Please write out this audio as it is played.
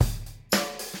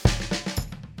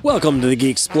Welcome to the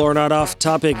Geek Exploring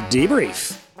Off-Topic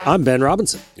Debrief. I'm Ben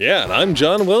Robinson. Yeah, and I'm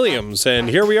John Williams, and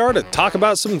here we are to talk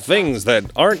about some things that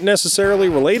aren't necessarily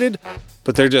related,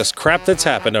 but they're just crap that's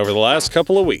happened over the last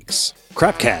couple of weeks.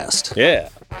 Crapcast. Yeah.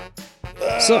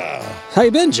 So, how you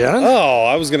been, John? Oh,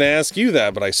 I was going to ask you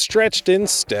that, but I stretched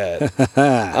instead.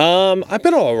 I've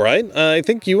been all right. I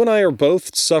think you and I are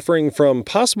both suffering from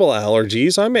possible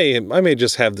allergies. I may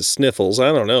just have the sniffles.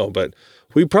 I don't know, but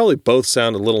we probably both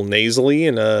sound a little nasally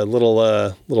and a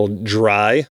little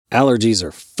dry. Allergies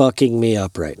are fucking me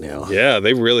up right now. Yeah,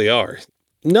 they really are.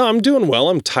 No, I'm doing well.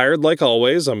 I'm tired like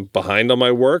always. I'm behind on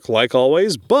my work like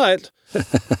always, but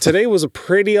today was a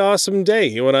pretty awesome day.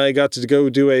 You and I got to go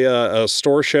do a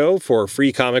store show for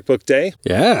Free Comic Book Day.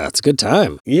 Yeah, it's a good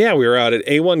time. Yeah, we were out at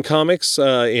A1 Comics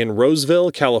in Roseville,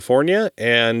 California,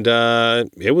 and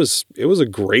it was a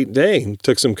great day.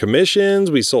 Took some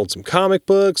commissions. We sold some comic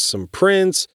books, some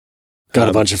prints. Got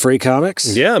a bunch of free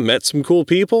comics. Yeah, met some cool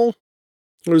people.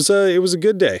 It was a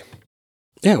good day.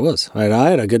 Yeah, it was. I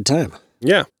had a good time.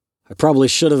 Yeah. I probably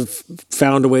should have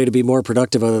found a way to be more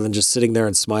productive other than just sitting there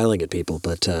and smiling at people,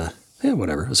 but yeah,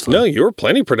 whatever. It was fun. No, you were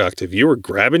plenty productive. You were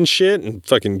grabbing shit and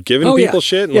fucking giving people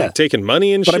shit and like, taking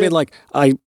money and shit. But I mean, like,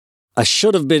 I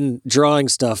should have been drawing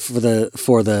stuff for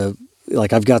the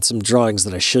like, I've got some drawings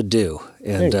that I should do.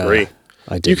 And I agree.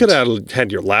 I didn't. You could have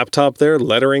had your laptop there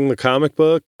lettering the comic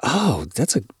book. Oh,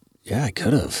 yeah, I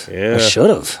could have. Yeah. I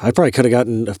should have. I probably could have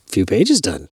gotten a few pages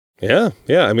done. Yeah.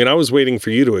 I mean, I was waiting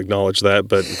for you to acknowledge that,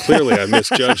 but clearly I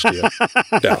misjudged you.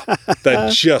 No,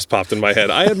 that just popped in my head.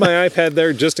 I had my iPad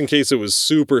there just in case it was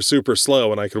super, super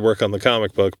slow and I could work on the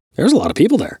comic book. There's a lot of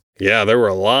people there. Yeah, there were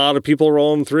a lot of people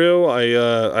rolling through.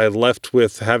 I left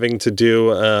with having to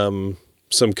do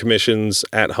some commissions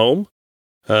at home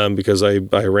because I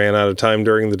ran out of time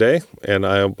during the day, and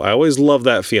I always love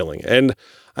that feeling. And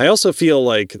I also feel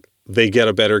like they get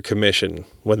a better commission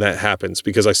when that happens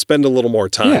because I spend a little more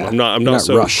time. Yeah, I'm not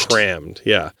so rushed. crammed.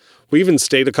 Yeah. We even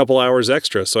stayed a couple hours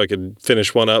extra so I could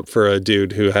finish one up for a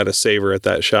dude who had a saver at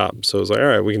that shop. So I was like, all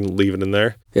right, we can leave it in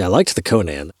there. Yeah, I liked the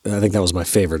Conan. I think that was my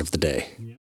favorite of the day.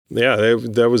 Yeah,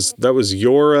 that was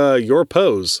your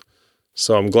pose.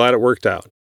 So I'm glad it worked out.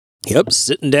 Yep,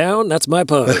 sitting down, that's my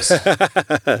pose.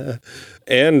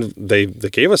 And they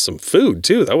gave us some food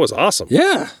too. That was awesome.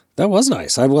 Yeah, that was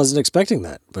nice. I wasn't expecting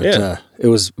that, but it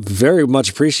was very much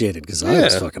appreciated because I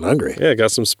was fucking hungry. Yeah, got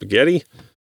some spaghetti.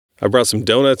 I brought some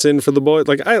donuts in for the boys.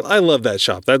 Like, I love that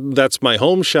shop. That's my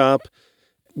home shop.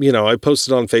 You know, I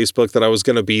posted on Facebook that I was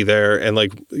going to be there, and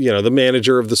like, you know, the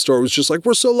manager of the store was just like,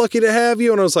 "We're so lucky to have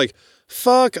you." And I was like,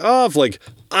 fuck off. Like,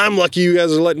 I'm lucky you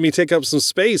guys are letting me take up some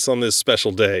space on this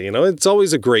special day. You know, it's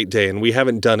always a great day, and we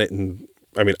haven't done it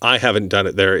I haven't done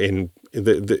it there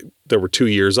there were 2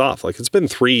 years off. Like, it's been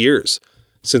 3 years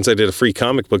since I did a Free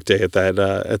Comic Book Day at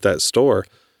that store.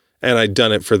 And I'd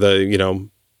done it for the,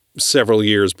 several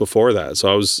years before that. So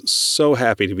I was so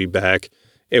happy to be back.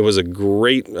 It was a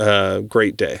great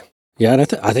day. Yeah, and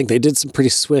I think they did some pretty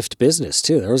swift business,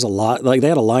 too. There was a lot, like they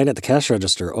had a line at the cash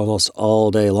register almost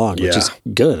all day long, which is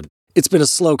good. It's been a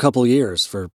slow couple years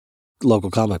for local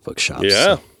comic book shops.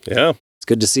 Yeah, so yeah. It's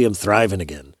good to see them thriving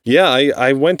again. Yeah,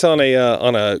 I went on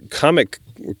a comic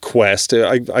quest.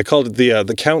 I called it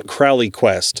the Count Crowley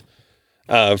quest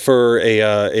for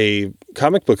a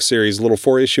comic book series, a little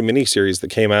 4-issue miniseries that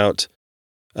came out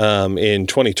in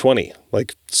 2020,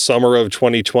 like summer of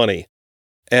 2020.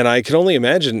 And I can only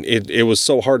imagine it was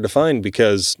so hard to find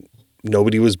because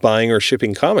nobody was buying or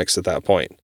shipping comics at that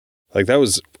point. Like, that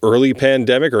was early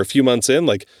pandemic or a few months in.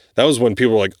 Like, that was when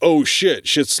people were like, oh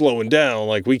shit's slowing down.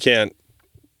 Like, we can't,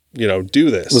 do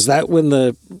this. Was that when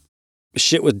the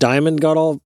shit with Diamond got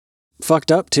all fucked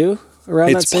up too?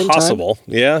 Around that same time? It's possible.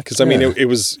 Yeah. Because, I mean, it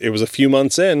was a few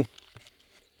months in.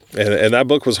 And that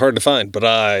book was hard to find, but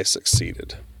I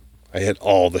succeeded. I hit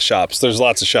all the shops. There's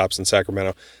lots of shops in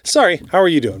Sacramento. Sorry, how are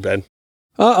you doing, Ben?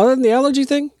 Other than the allergy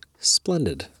thing,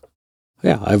 splendid.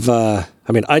 Yeah,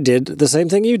 I did the same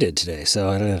thing you did today, so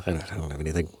I don't have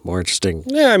anything more interesting to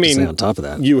say on top of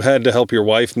that. You had to help your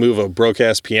wife move a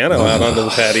broke-ass piano out onto the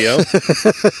patio.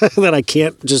 That I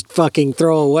can't just fucking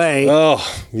throw away. Oh,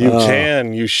 you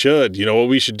can. You should. You know what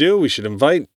we should do? We should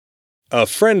invite a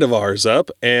friend of ours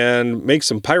up and make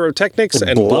some pyrotechnics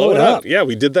and blow it up. Yeah,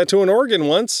 we did that to an organ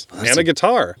once and a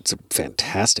guitar. It's a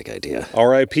fantastic idea.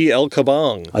 R.I.P. El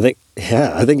Kabong. I think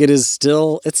it's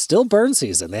still burn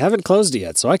season. They haven't closed it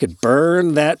yet, so I could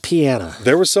burn that piano.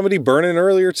 There was somebody burning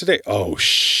earlier today. Oh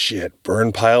shit,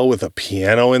 burn pile with a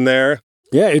piano in there.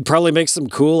 Yeah, it'd probably make some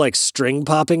cool like string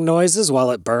popping noises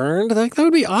while it burned. Like that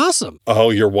would be awesome. Oh,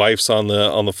 your wife's on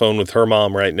the phone with her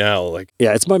mom right now. Like,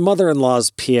 yeah, it's my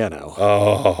mother-in-law's piano.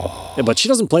 Oh. Yeah, but she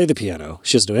doesn't play the piano.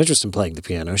 She has no interest in playing the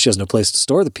piano. She has no place to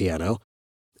store the piano.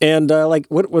 And like,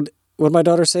 what would my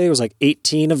daughter say? It was like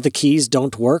 18 of the keys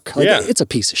don't work. Like, yeah, it's a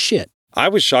piece of shit. I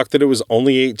was shocked that it was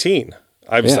only 18.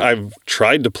 I've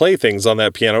tried to play things on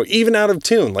that piano, even out of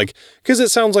tune, like because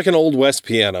it sounds like an Old West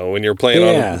piano when you're playing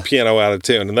on a piano out of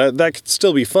tune, and that could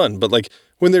still be fun. But like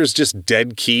when there's just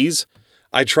dead keys,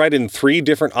 I tried in 3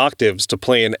 different octaves to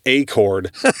play an A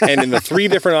chord, and in the 3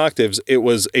 different octaves, it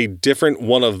was a different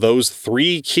one of those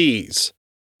 3 keys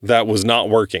that was not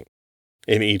working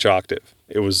in each octave.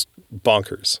 It was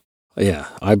bonkers. Yeah,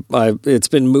 it's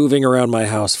been moving around my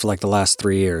house for like the last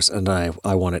 3 years, and I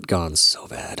want it gone so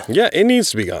bad. Yeah, it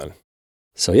needs to be gone.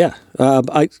 So yeah,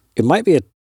 it might be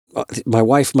my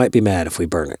wife might be mad if we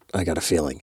burn it. I got a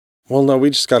feeling. Well, no,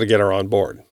 we just got to get her on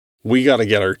board. We got to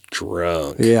get her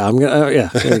drunk. Yeah, I'm gonna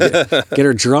get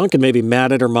her drunk and maybe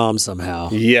mad at her mom somehow.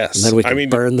 Yes, and then we can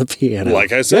burn the piano.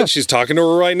 Like I said, she's talking to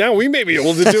her right now. We may be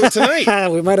able to do it tonight.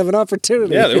 We might have an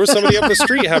opportunity. Yeah, there was somebody up the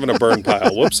street having a burn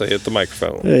pile. Whoops, I hit the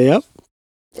microphone. Yep.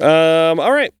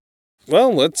 All right.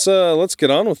 Well, let's get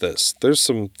on with this. There's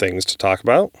some things to talk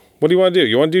about. What do you want to do?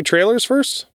 You want to do trailers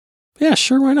first? Yeah,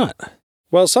 sure. Why not?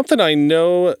 Well, something I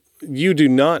know you do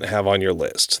not have on your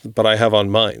list, but I have on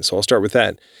mine, so I'll start with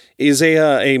that, is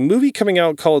a movie coming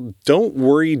out called Don't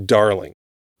Worry, Darling.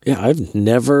 Yeah, I've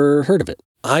never heard of it.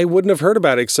 I wouldn't have heard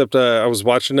about it except I was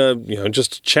watching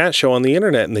just a chat show on the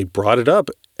internet, and they brought it up,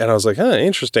 and I was like,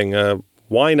 interesting.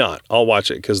 Why not? I'll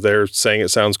watch it because they're saying it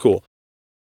sounds cool.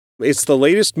 It's the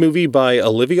latest movie by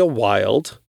Olivia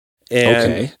Wilde.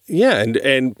 And, okay. Yeah,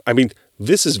 and I mean,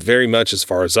 this is very much, as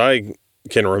far as I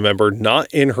can remember, not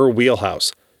in her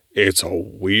wheelhouse. It's a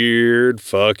weird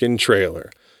fucking trailer.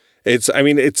 It's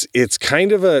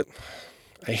kind of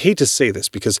I hate to say this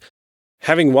because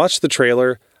having watched the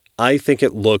trailer, I think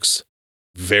it looks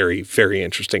very, very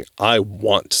interesting. I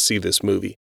want to see this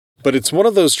movie. But it's one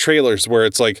of those trailers where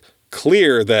it's like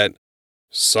clear that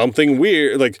something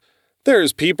weird, like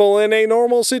there's people in a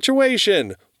normal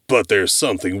situation, but there's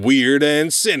something weird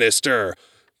and sinister.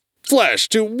 Flash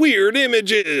to weird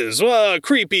images.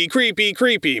 Creepy, creepy,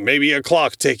 creepy. Maybe a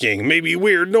clock ticking. Maybe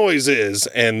weird noises.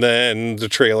 And then the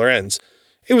trailer ends.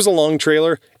 It was a long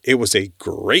trailer. It was a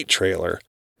great trailer.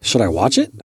 Should I watch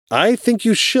it? I think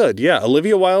you should. Yeah,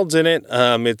 Olivia Wilde's in it.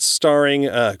 It's starring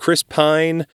Chris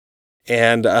Pine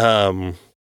and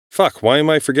why am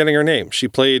I forgetting her name? She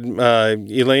played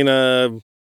Elena,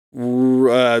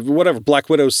 Black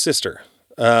Widow's sister.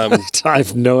 I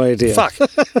have no idea.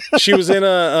 She was in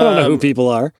I don't know who people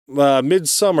are.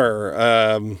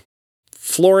 Midsummer.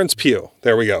 Florence Pugh.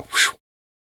 There we go.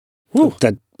 Whew.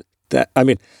 I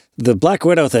mean, the Black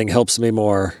Widow thing helps me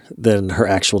more than her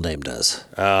actual name does,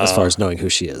 as far as knowing who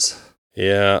she is.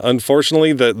 Yeah,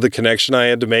 unfortunately, the connection I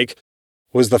had to make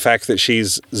was the fact that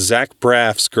she's Zach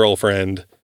Braff's girlfriend,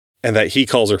 and that he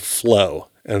calls her Flo,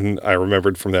 and I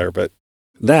remembered from there. But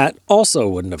that also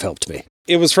wouldn't have helped me.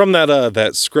 It was from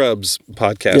that Scrubs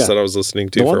podcast that I was listening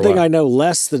to. The one for a thing while. I know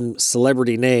less than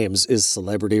celebrity names is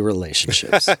celebrity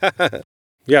relationships.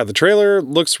 Yeah, the trailer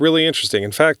looks really interesting.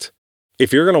 In fact,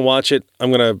 if you're going to watch it,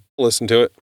 I'm going to listen to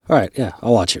it. All right, yeah,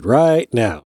 I'll watch it right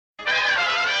now.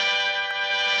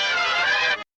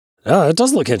 Oh, it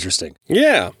does look interesting.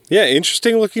 Yeah,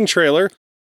 interesting looking trailer.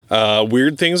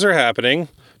 Weird things are happening.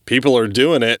 People are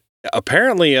doing it.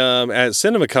 Apparently, at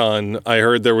CinemaCon, I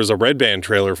heard there was a Red Band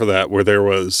trailer for that where there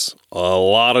was a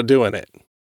lot of doing it.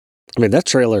 I mean, that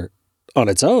trailer on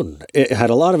its own, it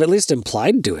had a lot of at least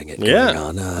implied doing it going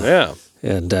on.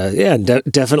 And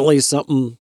definitely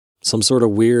some sort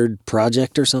of weird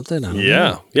project or something. I don't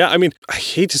know. Yeah. I mean, I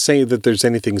hate to say that there's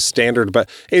anything standard, but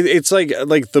it's like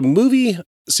the movie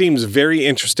seems very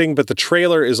interesting, but the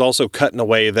trailer is also cut in a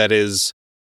way that is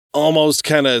almost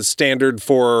kind of standard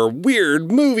for weird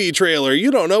movie trailer.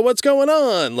 You don't know what's going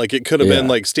on. Like it could have been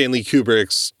like Stanley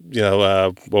Kubrick's,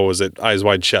 what was it? Eyes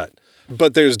Wide Shut.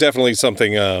 But there's definitely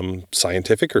something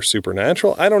scientific or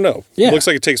supernatural. I don't know. Yeah. It looks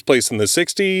like it takes place in the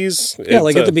 60s. Yeah,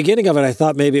 like at the beginning of it, I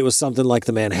thought maybe it was something like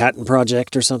the Manhattan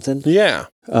Project or something. Yeah.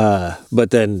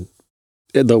 But then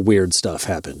the weird stuff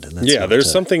happened. And that's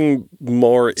there's something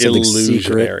more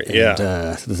illusionary.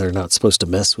 And, they're not supposed to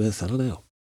mess with. I don't know.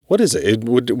 What is it?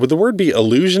 Would the word be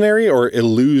illusionary or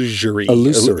illusory?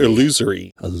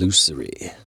 Illusory.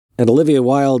 And Olivia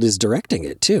Wilde is directing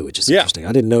it too, which is interesting.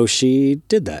 I didn't know she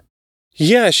did that.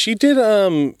 Yeah, she did,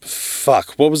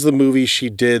 what was the movie she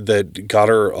did that got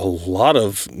her a lot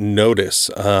of notice?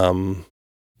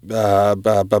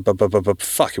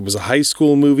 Fuck, it was a high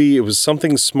school movie. It was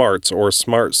something Smarts or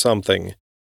Smart something.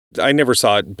 I never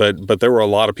saw it, but there were a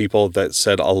lot of people that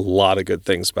said a lot of good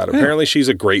things about it. Yeah. Apparently, she's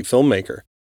a great filmmaker.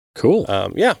 Cool.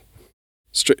 Yeah.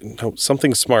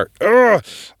 Something Smart.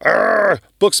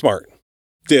 Book Smart.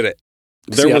 Did it.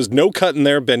 There was no cut in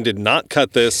there. Ben did not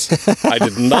cut this. I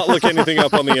did not look anything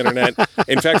up on the internet.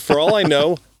 In fact, for all I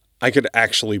know, I could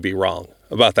actually be wrong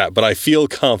about that, but I feel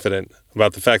confident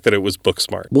about the fact that it was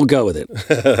Booksmart. We'll go with it.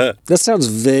 That sounds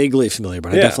vaguely familiar,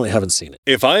 but I definitely haven't seen it.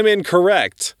 If I'm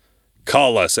incorrect,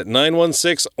 call us at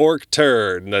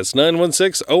 916-ORC-TURD. That's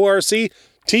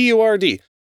 916-ORC-TURD.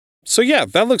 So yeah,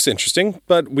 that looks interesting,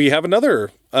 but we have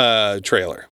another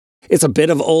trailer. It's a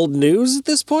bit of old news at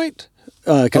this point.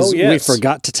 Because we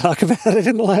forgot to talk about it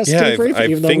in the last debrief.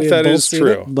 I think that is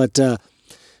true. But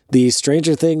the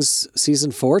Stranger Things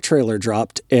Season 4 trailer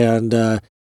dropped, and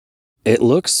it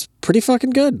looks pretty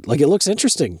fucking good. Like, it looks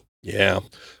interesting. Yeah.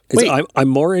 I'm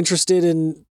more interested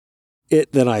in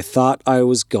it than I thought I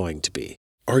was going to be.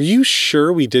 Are you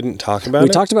sure we didn't talk about it? We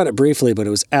talked about it briefly, but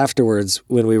it was afterwards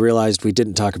when we realized we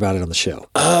didn't talk about it on the show.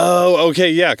 Oh,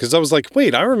 okay, yeah, because I was like,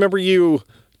 wait, I remember you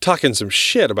talking some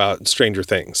shit about Stranger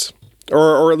Things.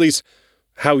 Or at least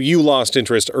how you lost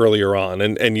interest earlier on,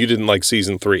 and you didn't like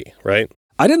season 3, right?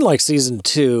 I didn't like season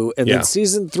 2, and then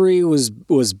season 3 was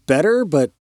better,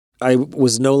 but I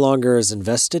was no longer as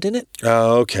invested in it.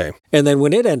 Oh, okay. And then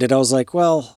when it ended, I was like,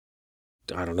 well,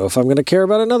 I don't know if I'm going to care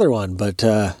about another one, but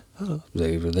I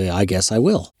guess I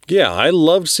will. Yeah, I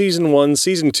loved season 1.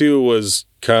 Season 2 was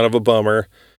kind of a bummer.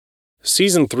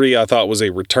 Season 3 I thought was a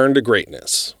return to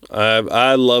greatness.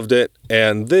 I loved it,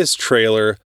 and this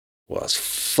trailer was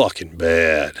fucking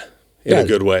bad in a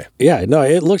good way. Yeah, no,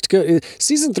 it looked good.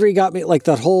 Season 3 got me, like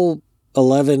that whole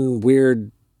 11 weird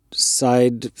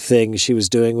side thing she was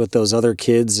doing with those other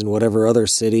kids in whatever other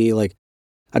city. Like,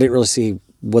 I didn't really see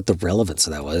what the relevance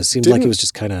of that was. It seemed like it was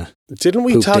just kind of Didn't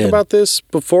we talk about this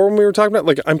before when we were talking about,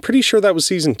 like, I'm pretty sure that was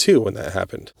season 2 when that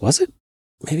happened. Was it?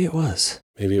 Maybe it was.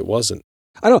 Maybe it wasn't.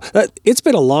 I don't know. It's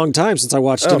been a long time since I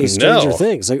watched any Stranger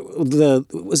Things. Like,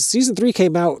 season 3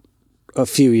 came out a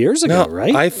few years ago,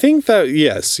 right? I think that,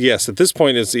 yes. At this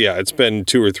point, it's been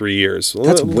 2 or 3 years.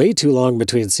 That's way too long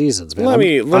between seasons, man. Let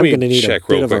me going to need check a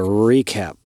bit real of quick. a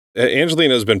recap.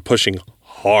 Angelina's been pushing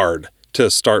hard to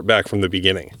start back from the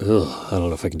beginning. Ugh, I don't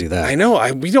know if I can do that. I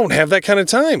know. We don't have that kind of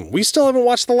time. We still haven't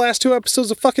watched the last 2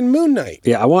 episodes of fucking Moon Knight.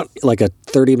 Yeah, I want like a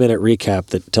 30-minute recap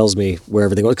that tells me where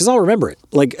everything was, because I'll remember it.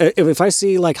 Like, if I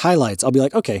see like highlights, I'll be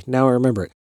like, okay, now I remember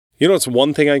it. You know, it's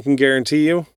one thing I can guarantee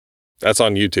you. That's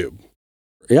on YouTube.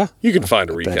 Yeah. You can find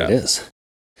a recap. It is.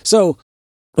 So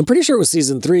I'm pretty sure it was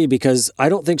season 3 because I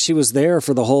don't think she was there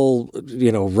for the whole,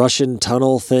 Russian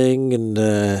tunnel thing. And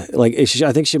I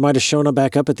think she might have shown up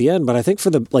back up at the end. But I think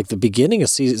for the beginning of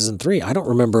season 3, I don't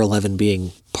remember 11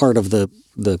 being part of the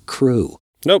crew.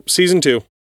 Nope. Season 2.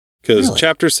 Because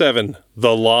chapter 7,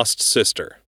 The Lost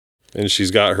Sister. And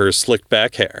she's got her slicked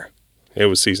back hair. It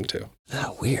was season 2.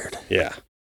 Oh, weird. Yeah.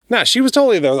 Nah, she was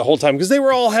totally there the whole time because they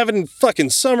were all having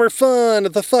fucking summer fun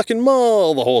at the fucking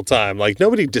mall the whole time. Like,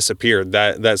 nobody disappeared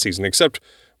that season except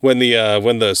when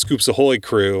the Scoops Ahoy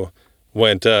crew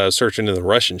went searching in the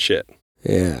Russian shit.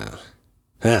 Yeah.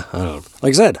 Yeah, I don't know.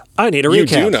 Like I said, I need a recap. You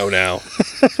do know now.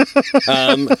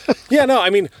 Yeah, no, I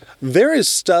mean, there is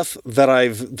stuff that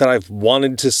I've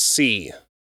wanted to see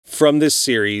from this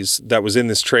series that was in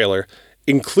this trailer,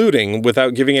 including,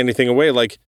 without giving anything away,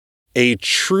 like a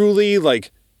truly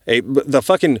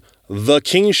the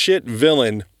king shit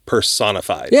villain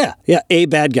personified. Yeah, a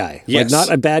bad guy. Yes. Like,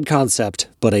 not a bad concept,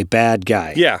 but a bad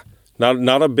guy. Yeah,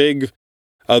 not a big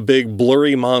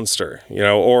blurry monster,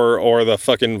 or the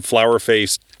fucking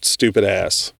flower-faced stupid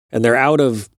ass. And they're out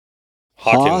of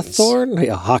Hawkins. Hawthorne?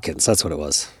 Yeah, Hawkins, that's what it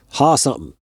was.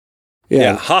 something.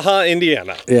 Yeah, haha,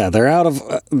 Indiana. Yeah, they're out of.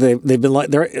 They've been like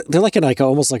they're like in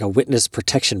almost like a witness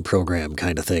protection program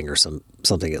kind of thing or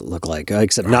something. It looked like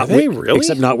except not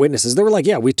witnesses. They were like,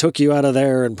 yeah, we took you out of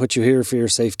there and put you here for your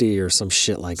safety or some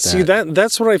shit like that. See,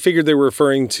 that's what I figured they were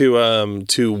referring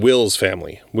to Will's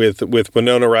family with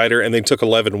Winona Ryder, and they took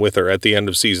 11 with her at the end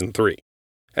of season 3,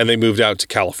 and they moved out to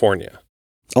California.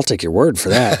 I'll take your word for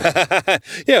that.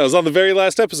 Yeah, it was on the very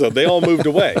last episode. They all moved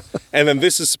away. And then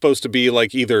this is supposed to be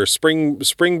like either spring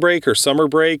break or summer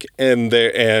break.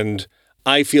 And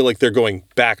I feel like they're going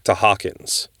back to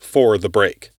Hawkins for the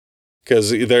break.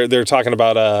 Because they're talking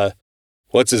about,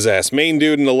 what's his ass? Main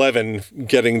dude and 11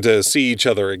 getting to see each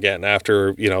other again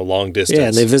after, long distance. Yeah,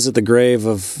 and they visit the grave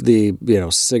of the,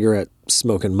 cigarette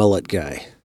smoking mullet guy.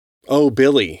 Oh,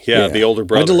 Billy. Yeah, the older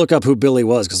brother. I had to look up who Billy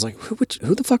was because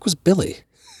who the fuck was Billy?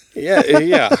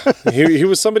 Yeah. He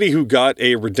was somebody who got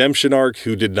a redemption arc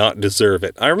who did not deserve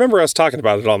it. I remember us talking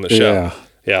about it on the show.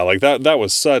 Yeah, like that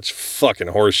was such fucking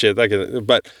horseshit.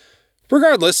 But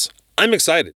regardless, I'm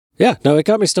excited. Yeah, no, it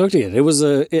got me stoked again. It was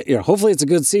hopefully it's a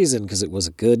good season because it was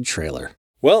a good trailer.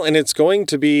 Well, and it's going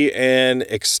to be an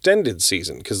extended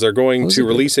season because they're going to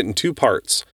release it in 2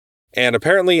 parts. And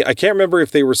apparently, I can't remember if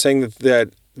they were saying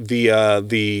that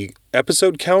the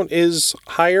episode count is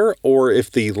higher or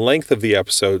if the length of the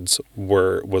episodes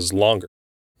was longer.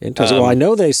 Interesting. Well, I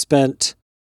know I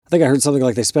think I heard something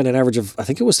like they spent an average of, I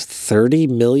think it was $30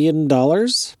 million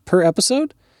per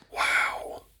episode.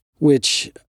 Wow.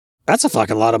 Which, that's a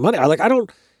fucking lot of money.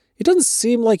 It doesn't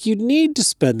seem like you need to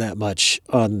spend that much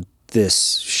on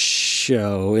this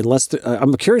show unless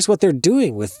I'm curious what they're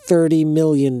doing with $30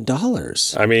 million.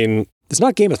 I mean, it's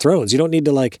not Game of Thrones. You don't need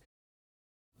to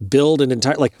build an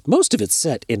entire, most of it's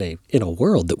set in a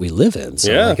world that we live in.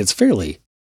 So it's fairly,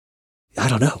 I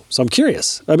don't know. So I'm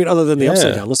curious. I mean, other than the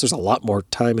Upside Down, unless there's a lot more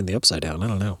time in the Upside Down, I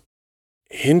don't know.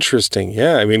 Interesting.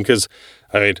 Yeah. I mean,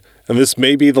 and this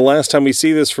may be the last time we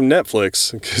see this from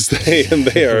Netflix because they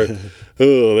are,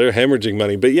 they're hemorrhaging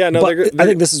money. But yeah, no, they're, I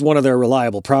think this is one of their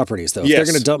reliable proproperties, though. If they're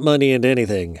going to dump money into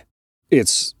anything,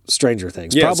 it's Stranger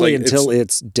Things, probably until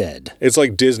it's dead. It's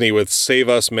like Disney with Save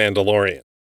Us Mandalorian.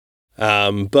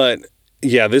 But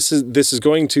yeah, this is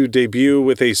going to debut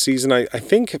with a season. I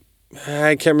think,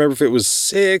 I can't remember if it was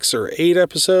 6 or 8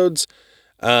 episodes.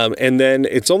 And then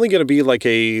it's only going to be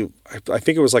I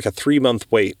think it was a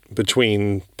 3-month wait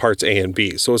between parts A and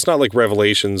B. So it's not like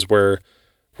Revelations where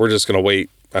we're just going to wait,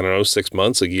 I don't know, 6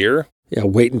 months, a year. Yeah,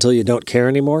 wait until you don't care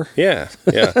anymore. Yeah.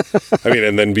 I mean,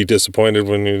 and then be disappointed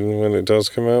when it does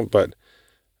come out. But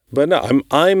no,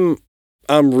 I'm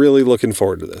really looking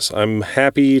forward to this. I'm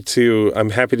happy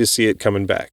to see it coming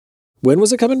back. When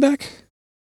was it coming back?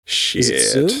 Shit. Is it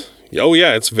soon? Oh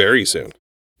yeah, it's very soon.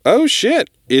 Oh shit.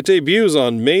 It debuts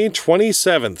on May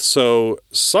 27th. So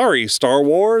sorry, Star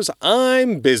Wars,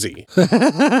 I'm busy.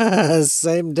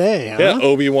 Same day, huh? Yeah,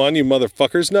 Obi-Wan, you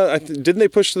motherfuckers. No, didn't they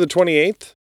push to the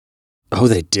 28th? Oh,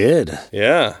 they did.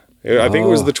 Yeah. I think it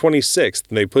was the 26th,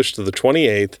 and they pushed to the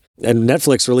 28th. And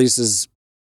Netflix releases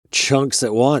chunks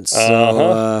at once.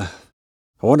 So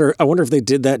I wonder if they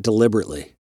did that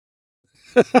deliberately.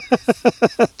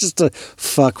 Just to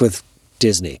fuck with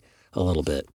Disney a little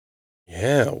bit.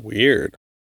 Yeah, weird.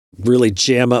 Really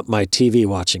jam up my TV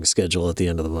watching schedule at the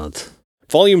end of the month.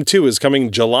 Volume 2 is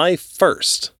coming July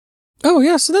 1st. Oh,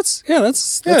 yeah, so that's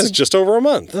it's just over a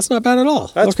month. That's not bad at all.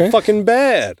 That's fucking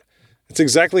bad. It's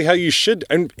exactly how you should.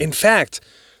 And in fact,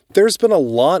 there's been a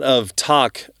lot of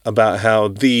talk about how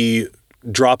the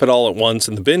drop it all at once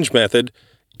and the binge method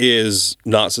is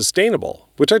not sustainable,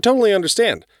 which I totally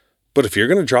understand. But if you're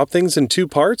going to drop things in 2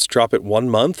 parts, drop it 1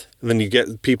 month, and then you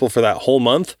get people for that whole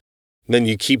month, and then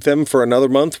you keep them for another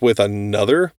month with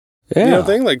another thing,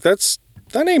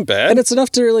 that ain't bad. And it's enough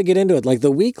to really get into it. Like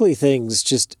the weekly things,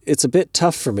 it's a bit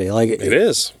tough for me. Like it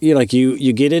is.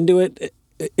 You get into it.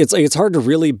 It's hard to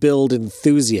really build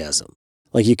enthusiasm.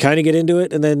 Like you kind of get into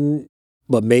it, and then,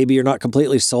 but maybe you're not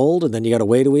completely sold, and then you got to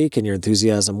wait a week, and your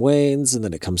enthusiasm wanes, and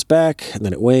then it comes back, and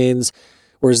then it wanes.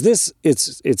 Whereas this,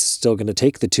 it's still going to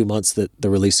take the 2 months that the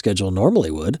release schedule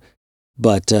normally would,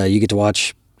 but you get to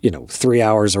watch 3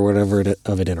 hours or whatever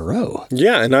of it in a row.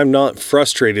 Yeah, and I'm not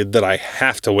frustrated that I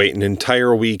have to wait an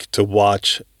entire week to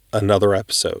watch another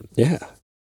episode. Yeah.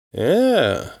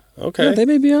 Yeah. Okay. Yeah, they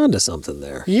may be onto something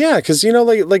there. Yeah, because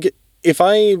like if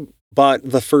I bought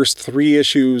the first 3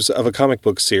 issues of a comic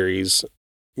book series,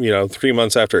 3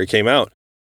 months after it came out,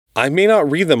 I may not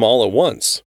read them all at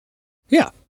once. Yeah.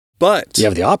 But you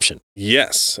have the option.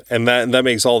 Yes. And that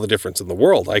makes all the difference in the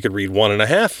world. I could read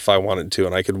 1.5 if I wanted to,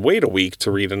 and I could wait a week to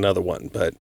read another one.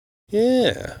 But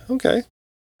yeah, okay.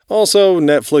 Also,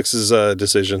 Netflix's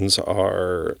decisions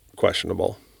are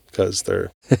questionable because they're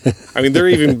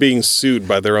even being sued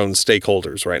by their own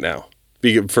stakeholders right now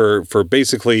for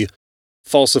basically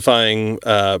falsifying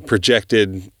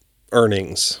projected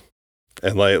earnings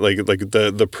and like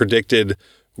the predicted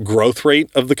growth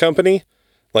rate of the company.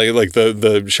 Like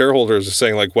the shareholders are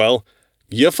saying well,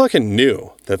 you fucking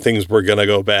knew that things were going to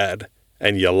go bad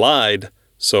and you lied.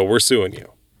 So we're suing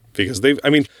you because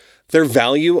their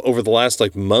value over the last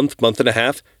month and a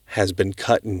half has been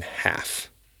cut in half.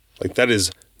 That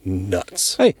is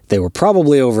nuts. Hey, they were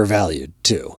probably overvalued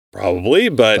too. Probably,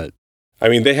 but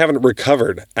they haven't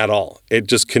recovered at all. It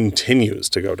just continues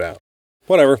to go down.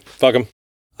 Whatever. Fuck them.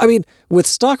 With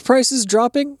stock prices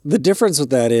dropping, the difference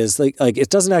with that is like it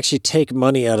doesn't actually take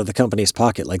money out of the company's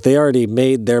pocket. Like they already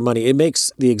made their money. It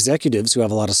makes the executives who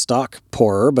have a lot of stock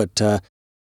poorer, but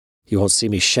you won't see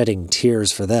me shedding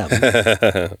tears for them.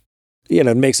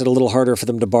 it makes it a little harder for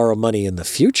them to borrow money in the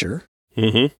future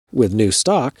with new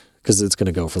stock because it's going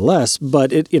to go for less.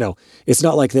 But it's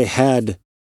not like they had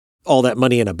all that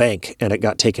money in a bank and it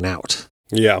got taken out.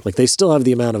 Yeah. Like they still have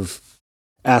the amount of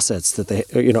assets that they,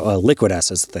 liquid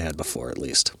assets that they had before at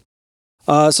least.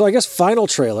 So I guess final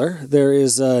trailer, there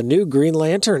is a new Green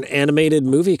Lantern animated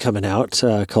movie coming out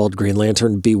called Green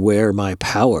Lantern Beware My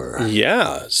Power.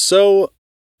 Yeah. So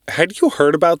had you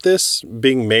heard about this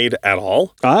being made at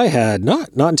all? I had not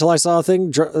until I saw a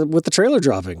thing with the trailer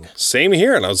dropping. Same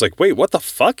here. And I was like, wait, what the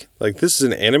fuck? Like, this is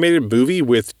an animated movie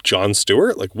with Jon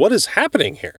Stewart? Like, what is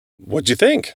happening here? What'd you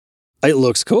think? It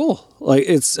looks cool. Like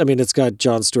it's got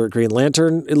Jon Stewart Green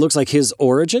Lantern. It looks like his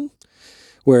origin,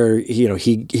 where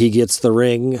he gets the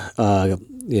ring,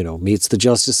 meets the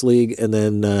Justice League, and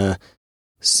then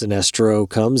Sinestro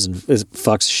comes and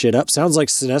fucks shit up. Sounds like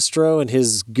Sinestro and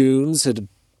his goons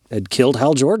had killed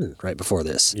Hal Jordan right before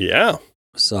this. Yeah.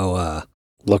 So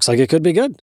looks like it could be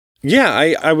good.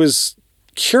 Yeah, I was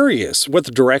curious what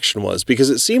the direction was because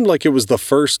it seemed like it was the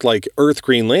first like Earth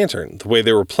Green Lantern, the way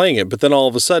they were playing it. But then all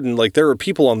of a sudden, like there were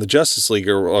people on the Justice League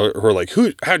who are like,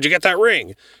 how'd you get that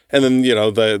ring? And then,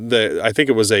 I think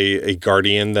it was a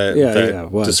Guardian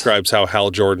that describes how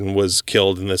Hal Jordan was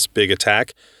killed in this big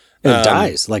attack. And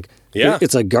dies. Like,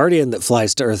 it's a Guardian that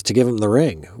flies to Earth to give him the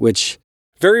ring, which...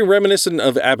 Very reminiscent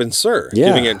of Abin Sur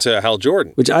giving it to Hal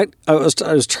Jordan. Which I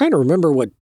was trying to remember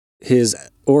what his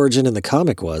origin in the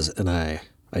comic was, and I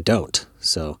don't.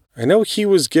 So I know he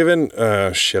was given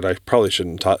I probably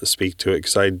shouldn't speak to it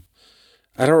because I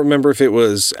don't remember if it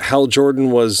was Hal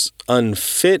Jordan was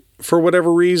unfit for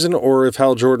whatever reason or if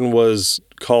Hal Jordan was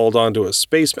called onto a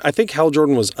space. I think Hal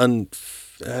Jordan was I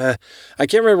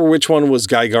can't remember which one was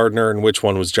Guy Gardner and which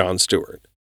one was Jon Stewart.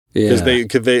 Because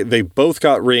they both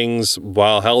got rings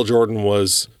while Hal Jordan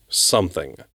was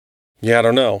something. Yeah, I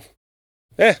don't know.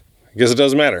 I guess it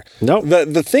doesn't matter. No.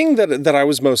 The thing that I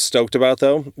was most stoked about,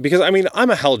 though, because, I'm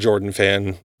a Hal Jordan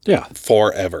fan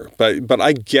forever. But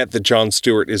I get that Jon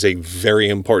Stewart is a very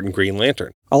important Green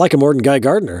Lantern. I like him more than Guy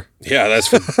Gardner. Yeah, that's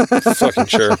for fucking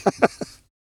sure.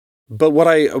 But what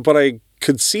I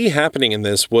could see happening in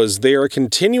this was they are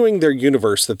continuing their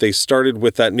universe that they started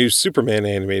with that new Superman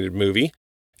animated movie.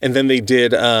 And then they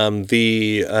did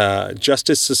the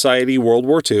Justice Society World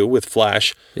War II with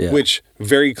Flash, which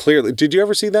very clearly... Did you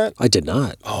ever see that? I did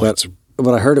not. Oh,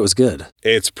 but I heard it was good.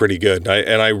 It's pretty good.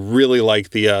 And I really like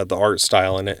the art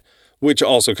style in it, which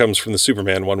also comes from the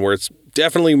Superman one, where it's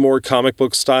definitely more comic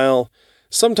book style.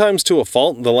 Sometimes to a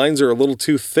fault. The lines are a little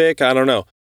too thick. I don't know.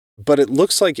 But it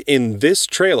looks like in this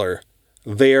trailer...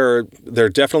 They're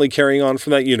definitely carrying on from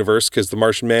that universe because the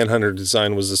Martian Manhunter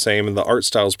design was the same and the art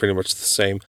style is pretty much the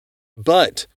same.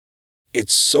 But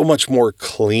it's so much more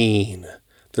clean.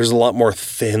 There's a lot more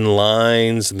thin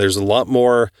lines and there's a lot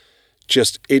more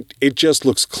it just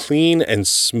looks clean and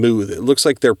smooth. It looks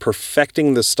like they're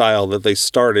perfecting the style that they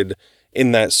started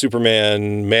in that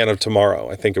Superman Man of Tomorrow,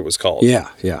 I think it was called. Yeah.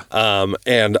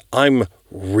 And I'm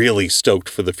really stoked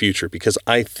for the future because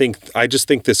I just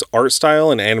think this art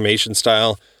style and animation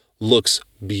style looks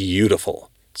beautiful.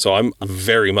 So I'm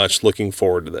very much looking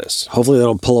forward to this. Hopefully they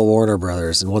don't pull a Warner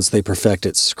Brothers and once they perfect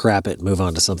it, scrap it, move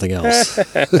on to something else.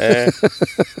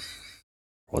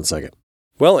 1 second.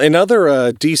 Well, in other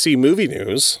DC movie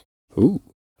news,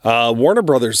 Warner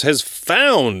Brothers has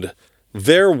found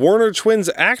their Warner Twins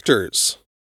actors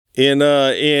in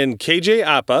KJ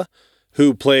Apa,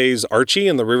 who plays Archie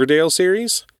in the Riverdale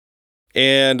series,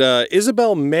 and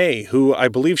Isabel May, who I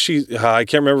believe I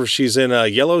can't remember if she's in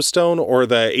Yellowstone or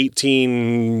the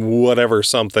 18 whatever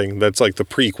something that's like the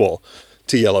prequel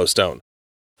to Yellowstone.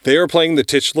 They are playing the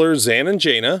titular Zan and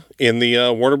Jaina in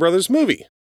the Warner Brothers movie.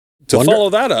 Follow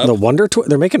that up,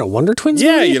 they're making a Wonder Twins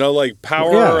movie? Yeah, like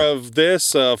power of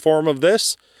this, form of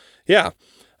this. Yeah.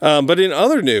 But in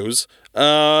other news,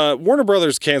 Warner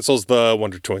Brothers cancels the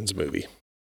Wonder Twins movie.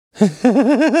 That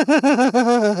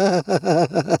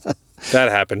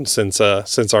happened since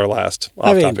our last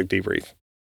off-topic debrief.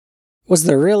 Was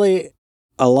there really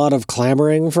a lot of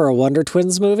clamoring for a Wonder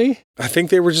Twins movie? I think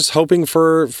they were just hoping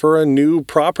for a new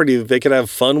property that they could have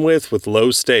fun with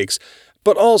low stakes.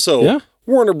 But also,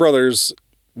 Warner Brothers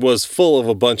was full of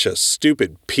a bunch of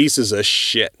stupid pieces of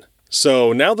shit.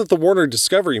 So now that the Warner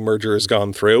Discovery merger has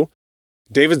gone through,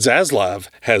 David Zaslav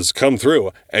has come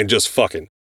through and just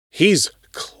he's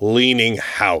cleaning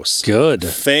house. Good.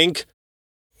 Thank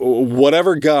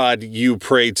whatever God you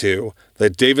pray to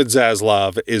that David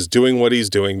Zaslav is doing what he's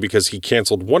doing because he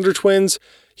canceled Wonder Twins.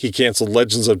 He canceled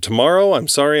Legends of Tomorrow. I'm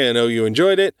sorry. I know you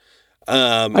enjoyed it.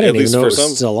 I didn't even know it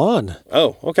was still on.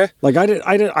 Oh, okay. Like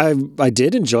I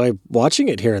did enjoy watching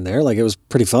it here and there. Like it was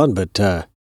pretty fun, but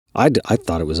I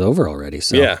thought it was over already.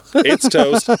 So. Yeah, it's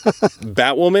toast.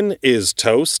 Batwoman is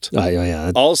toast. Oh,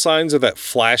 yeah. All signs are that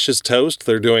Flash is toast.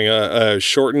 They're doing a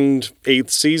shortened 8th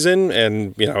season,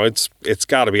 and it's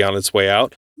got to be on its way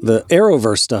out. The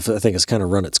Arrowverse stuff, I think, has kind of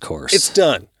run its course. It's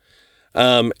done.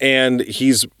 And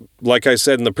he's, like I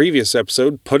said in the previous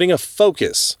episode, putting a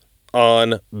focus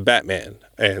on Batman.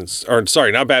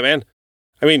 Not Batman.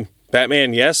 I mean,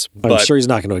 Batman, yes. I'm sure he's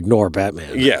not going to ignore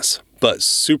Batman. Yes. But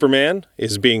Superman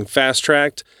is being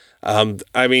fast-tracked.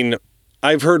 I mean,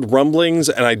 I've heard rumblings,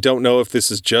 and I don't know if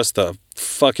this is just the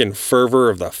fucking fervor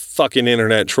of the fucking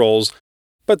internet trolls,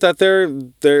 but that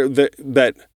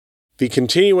that the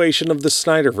continuation of the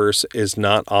Snyderverse is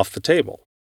not off the table.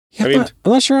 Yeah,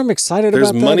 I'm not sure I'm excited about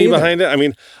that. There's money behind it. I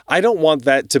mean, I don't want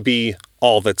that to be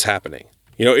all that's happening.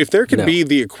 If there could be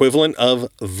the equivalent of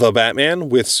the Batman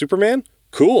with Superman,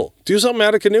 cool. Do something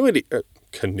out of continuity.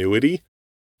 Continuity?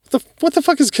 What the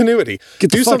fuck is continuity?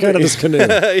 Get the fuck out of this canoe.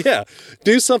 Yeah.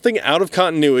 Do something out of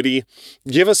continuity.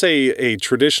 Give us a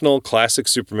traditional classic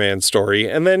Superman story,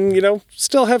 and then,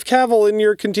 still have Cavill in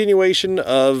your continuation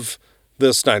of the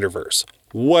Snyderverse.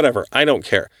 Whatever. I don't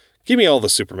care. Give me all the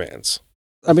Supermans.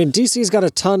 I mean, DC's got a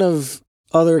ton of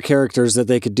other characters that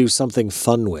they could do something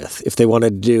fun with if they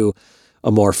wanted to do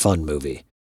a more fun movie.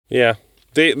 Yeah.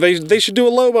 They should do a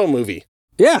Lobo movie.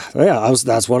 Yeah.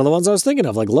 That's one of the ones I was thinking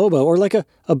of, like Lobo, or like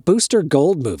a Booster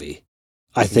Gold movie.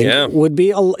 I think would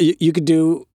be you could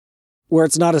do where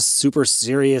it's not a super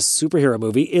serious superhero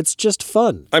movie. It's just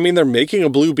fun. I mean, they're making a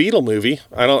Blue Beetle movie.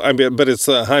 But it's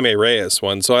the Jaime Reyes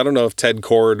one, so I don't know if Ted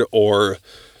Kord or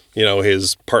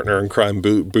his partner in crime,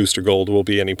 Booster Gold, will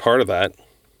be any part of that.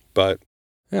 But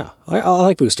yeah, I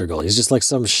like Booster Gold. He's just like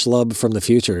some schlub from the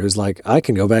future who's like, I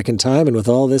can go back in time, and with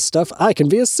all this stuff, I can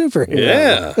be a superhero.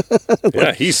 Yeah.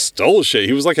 Yeah, he stole shit.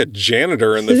 He was like a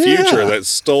janitor in the future that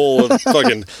stole a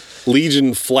fucking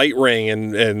Legion flight ring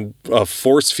and a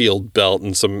force field belt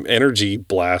and some energy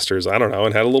blasters, I don't know,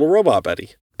 and had a little robot buddy.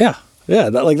 Yeah. Yeah,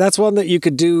 that's one that you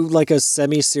could do like a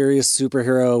semi-serious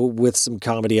superhero with some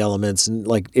comedy elements, and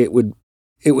like it would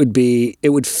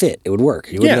fit. It would work.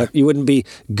 You wouldn't be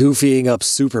goofying up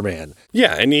Superman.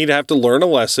 Yeah, and he'd have to learn a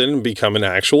lesson and become an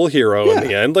actual hero in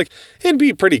the end. Like, it'd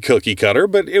be pretty cookie cutter,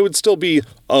 but it would still be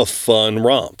a fun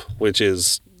romp, which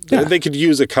is they could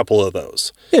use a couple of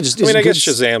those. Yeah, I guess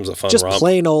Shazam's a fun romp. Just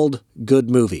plain old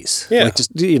good movies. Yeah, like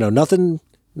just nothing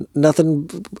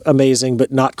amazing,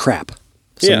 but not crap.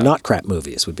 Some not crap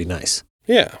movies would be nice.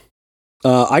 Yeah.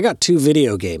 I got 2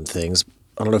 video game things.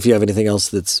 I don't know if you have anything else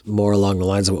that's more along the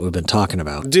lines of what we've been talking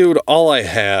about. Dude, all I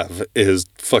have is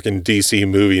fucking DC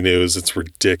movie news. It's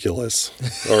ridiculous.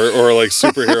 or like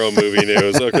superhero movie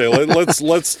news. Okay,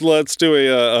 let's do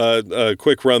a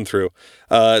quick run through.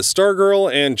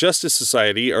 Stargirl and Justice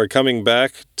Society are coming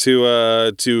back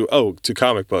to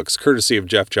comic books, courtesy of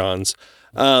Geoff Johns.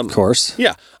 Of course.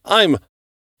 Yeah, I'm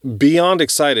beyond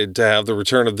excited to have the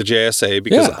return of the JSA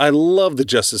because I love the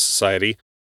Justice Society.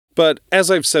 But as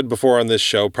I've said before on this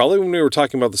show, probably when we were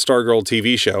talking about the Stargirl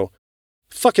TV show,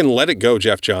 fucking let it go,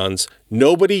 Geoff Johns.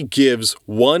 Nobody gives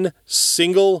one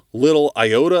single little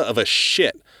iota of a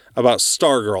shit about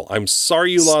Stargirl. I'm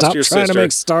sorry you lost your sister. Stop trying to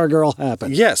make Stargirl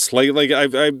happen. Yes,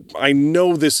 I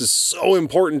know this is so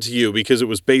important to you because it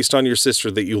was based on your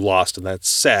sister that you lost, and that's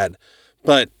sad.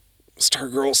 But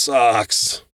Stargirl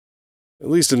sucks. At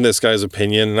least in this guy's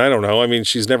opinion. And I don't know. I mean,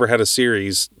 she's never had a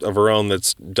series of her own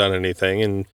that's done anything.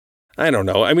 And I don't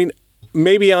know. I mean,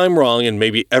 maybe I'm wrong and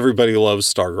maybe everybody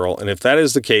loves Stargirl. And if that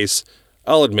is the case,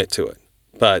 I'll admit to it.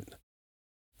 But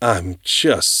I'm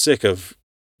just sick of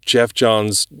Geoff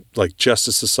Johns' like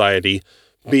Justice Society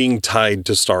being tied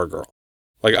to Stargirl.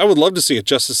 Like, I would love to see a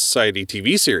Justice Society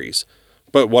TV series.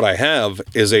 But what I have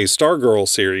is a Stargirl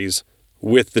series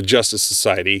with the Justice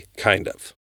Society, kind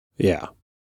of. Yeah.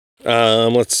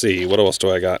 Let's see. What else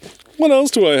do I got? What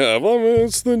else do I have?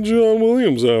 It's the John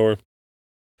Williams hour.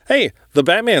 Hey, the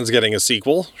Batman's getting a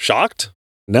sequel. Shocked?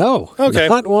 No. Okay.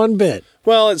 Not one bit.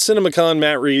 Well, at CinemaCon,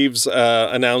 Matt Reeves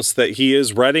announced that he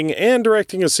is writing and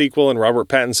directing a sequel, and Robert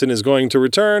Pattinson is going to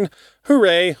return.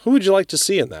 Hooray. Who would you like to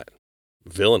see in that?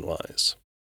 Villain-wise.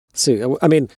 See, I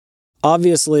mean,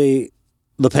 obviously,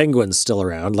 the Penguin's still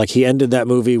around. Like, he ended that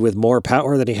movie with more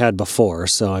power than he had before,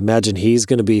 so I imagine he's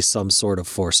going to be some sort of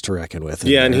force to reckon with.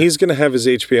 Yeah, and he's going to have his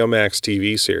HBO Max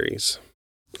TV series.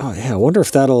 Oh, yeah. I wonder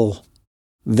if that'll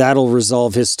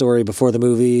resolve his story before the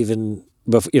movie even...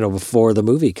 before the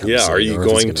movie comes. Yeah, are you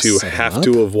going to have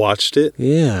to have watched it?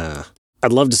 Yeah.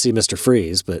 I'd love to see Mr.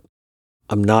 Freeze, but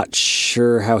I'm not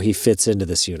sure how he fits into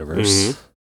this universe. Mm-hmm.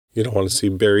 You don't want to see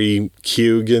Barry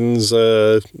Keoghan's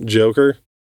Joker?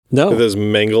 No. With his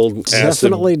mangled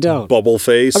Definitely acid don't. bubble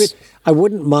face. I mean, I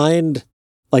wouldn't mind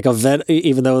like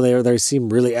even though they seem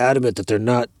really adamant that they're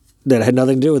not, that had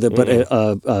nothing to do with it, but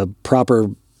a proper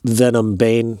Venom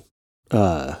Bane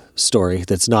story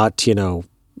that's not, the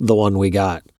one we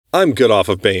got. I'm good off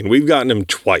of Bane. We've gotten him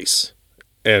twice.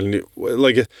 And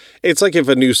like, it's like if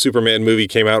a new Superman movie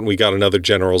came out and we got another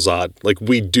General Zod. Like,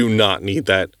 we do not need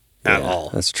that at all.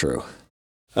 That's true.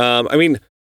 I mean,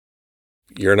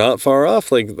 you're not far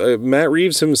off. Like, Matt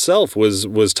Reeves himself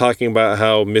was talking about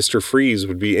how Mr. Freeze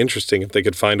would be interesting if they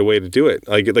could find a way to do it.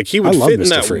 Like he would fit in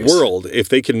that world if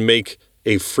they can make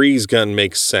a freeze gun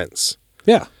make sense.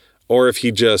 Yeah. Or if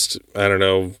he just, I don't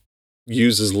know,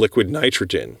 uses liquid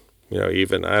nitrogen,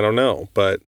 even, I don't know.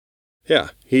 But yeah,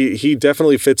 he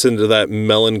definitely fits into that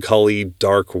melancholy,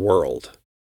 dark world.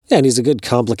 Yeah, and he's a good,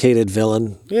 complicated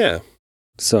villain. Yeah.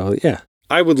 So, yeah.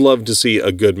 I would love to see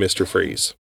a good Mr.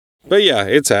 Freeze. But yeah,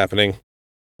 it's happening.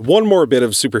 One more bit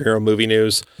of superhero movie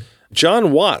news.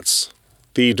 Jon Watts,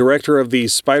 the director of the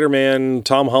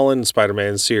Tom Holland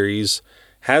Spider-Man series,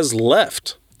 has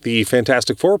left the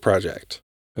Fantastic Four project.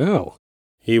 Oh.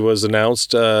 He was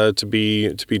announced to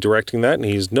be directing that, and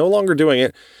he's no longer doing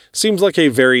it. Seems like a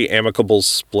very amicable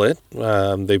split.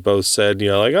 They both said,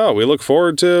 we look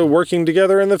forward to working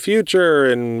together in the future,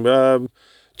 and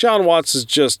Jon Watts is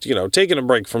just, taking a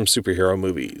break from superhero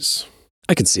movies.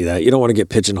 I can see that. You don't want to get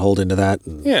pigeonholed into that.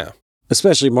 Yeah.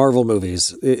 Especially Marvel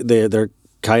movies. They're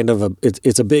kind of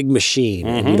it's a big machine,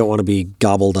 and you don't want to be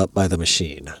gobbled up by the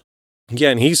machine. Yeah,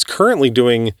 and he's currently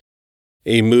doing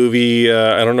a movie,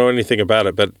 I don't know anything about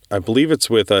it, but I believe it's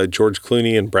with George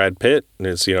Clooney and Brad Pitt, and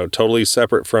it's, totally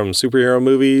separate from superhero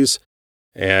movies.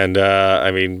 And,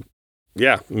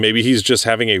 maybe he's just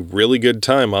having a really good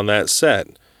time on that set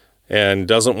and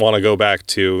doesn't want to go back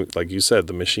to, like you said,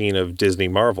 the machine of Disney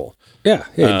Marvel. Yeah,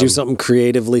 do something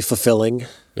creatively fulfilling.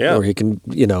 Yeah. Where he can,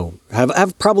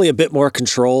 have probably a bit more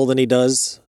control than he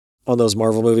does on those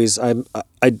Marvel movies.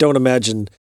 I don't imagine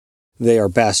they are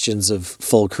bastions of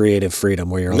full creative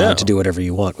freedom where you're allowed to do whatever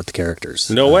you want with the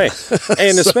characters. No way.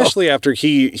 And especially after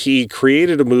he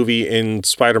created a movie in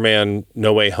Spider-Man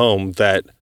No Way Home that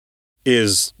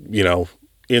is,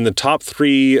 in the top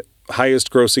 3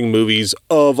 highest grossing movies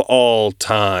of all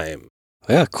time.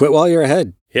 Yeah, quit while you're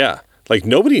ahead. Yeah. Like,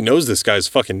 nobody knows this guy's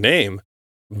fucking name,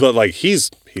 but like he's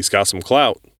got some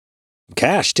clout.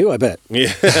 Cash too, I bet.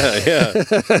 Yeah.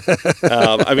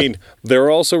 There are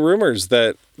also rumors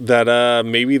that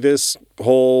maybe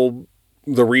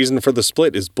the reason for the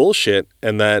split is bullshit,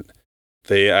 and that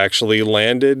they actually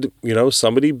landed,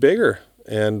 somebody bigger,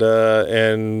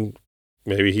 and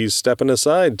maybe he's stepping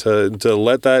aside to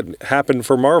let that happen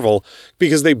for Marvel,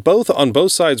 because they on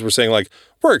both sides were saying, like,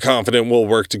 we're confident we'll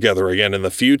work together again in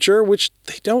the future, which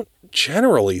they don't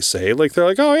generally say. Like, they're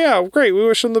like, oh yeah, great, we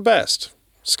wish them the best.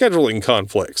 Scheduling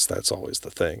conflicts, that's always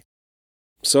the thing.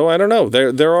 So I don't know.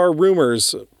 There are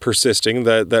rumors persisting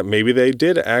that maybe they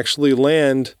did actually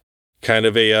land kind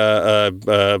of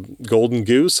a golden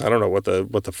goose. I don't know what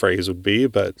the phrase would be,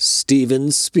 but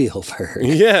Steven Spielberg.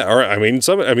 Yeah, or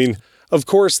of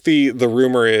course the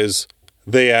rumor is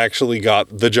they actually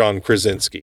got the John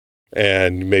Krasinski,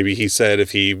 and maybe he said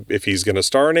if he's going to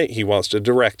star in it, he wants to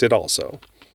direct it also.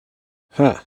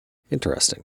 Huh.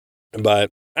 Interesting. But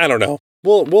I don't know.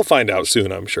 We'll find out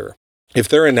soon, I'm sure. If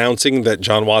they're announcing that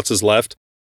Jon Watts has left,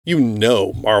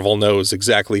 Marvel knows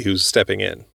exactly who's stepping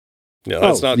in.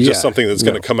 That's not just something that's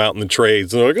going to come out in the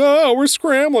trades. And they're like, oh, we're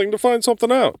scrambling to find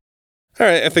something out. All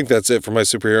right, I think that's it for my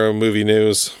superhero movie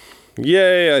news.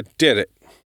 Yay, I did it.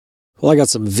 Well, I got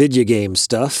some video game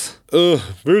stuff.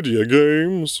 Video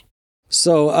games.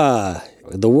 So,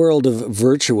 the world of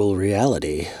virtual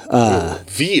reality.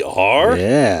 VR?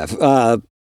 Yeah.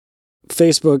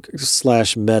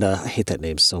 Facebook/Meta. I hate that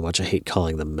name so much. I hate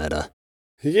calling them Meta.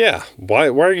 Yeah. Why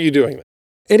are you doing that?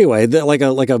 Anyway, like a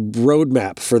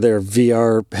roadmap for their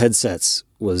VR headsets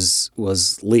was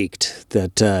leaked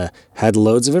that had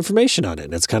loads of information on it.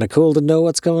 And it's kind of cool to know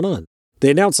what's going on. They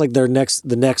announced like the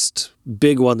next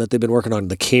big one that they've been working on,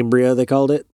 the Cambria, they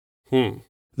called it.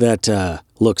 That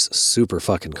looks super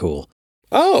fucking cool.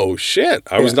 Oh shit!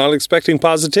 I was not expecting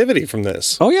positivity from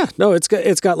this. Oh yeah, no, it's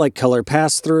got like color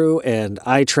pass through and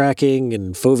eye tracking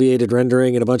and foveated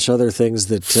rendering and a bunch of other things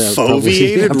that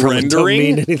foveated rendering don't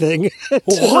mean anything.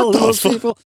 What the fuck?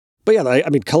 People. But yeah,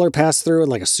 color pass through and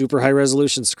like a super high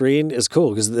resolution screen is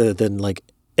cool because then like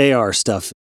AR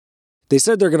stuff. They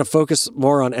said they're going to focus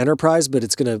more on enterprise, but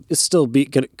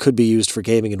could be used for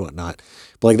gaming and whatnot.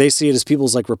 But like they see it as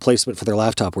people's like replacement for their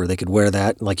laptop, where they could wear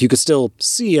that and like you could still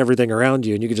see everything around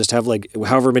you, and you could just have like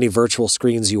however many virtual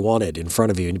screens you wanted in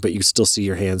front of you, but you could still see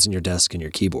your hands and your desk and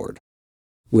your keyboard.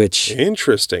 which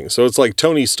interesting. So it's like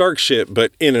Tony Stark shit,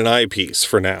 but in an eyepiece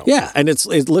for now. Yeah, and it's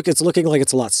looking like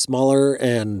it's a lot smaller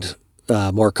and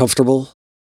more comfortable.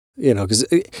 And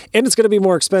it's going to be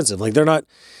more expensive. Like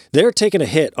they're taking a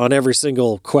hit on every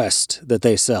single Quest that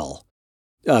they sell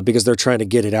because they're trying to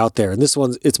get it out there. And this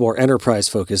one, it's more enterprise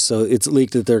focused, so it's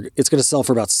leaked that it's going to sell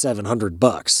for about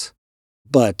 $700.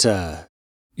 But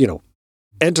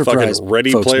enterprise fucking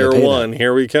Ready Player One,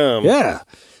 here we come. Yeah,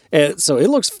 and so it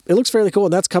looks fairly cool,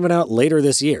 and that's coming out later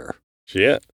this year.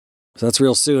 Shit. So that's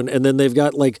real soon. And then they've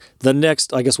got like the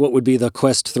next, I guess, what would be the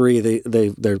Quest 3.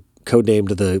 They're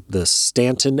codenamed the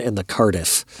Stanton and the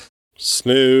Cardiff.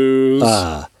 Snooze.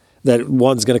 That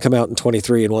one's going to come out in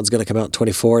 23 and one's going to come out in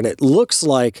 24. And it looks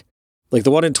like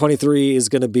the one in 23 is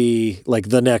going to be like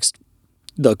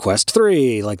the Quest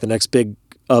 3, like the next big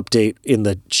update in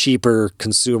the cheaper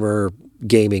consumer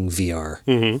gaming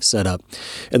VR setup.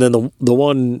 And then the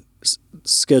one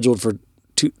scheduled for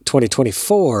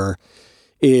 2024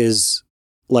 is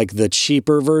like the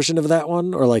cheaper version of that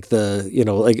one, or like the,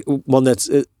 like one that's,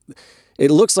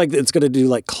 it looks like it's going to do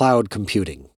like cloud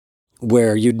computing,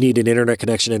 where you'd need an internet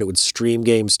connection and it would stream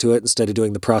games to it instead of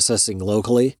doing the processing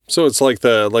locally. So it's like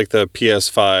the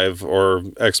PS5 or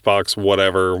Xbox,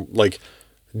 whatever, like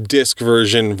disc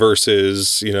version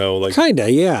versus, like...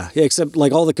 Kinda, yeah. Except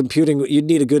like all the computing, you'd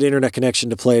need a good internet connection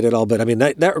to play it at all. But I mean,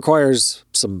 that requires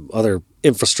some other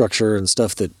infrastructure and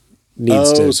stuff that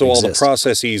needs to so exist. All the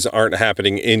processes aren't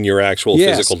happening in your actual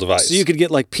physical device. So you could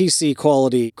get like PC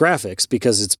quality graphics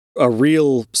because it's a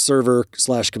real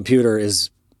server/computer is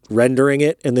rendering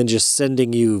it and then just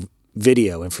sending you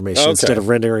video information instead of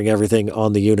rendering everything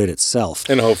on the unit itself.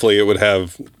 And hopefully it would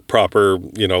have proper,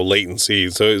 latency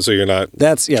so you're not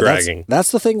dragging.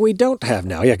 That's the thing we don't have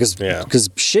now. Yeah, because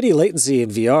shitty latency in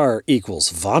VR equals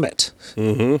vomit.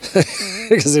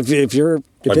 Mm-hmm. Because if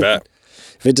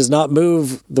it does not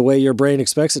move the way your brain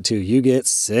expects it to, you get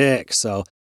sick. So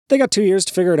they got 2 years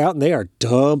to figure it out, and they are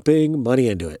dumping money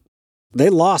into it. They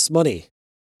lost money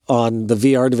on the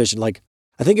VR division. Like,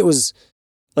 I think it was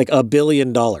like $1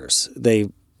 billion. They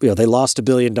lost $1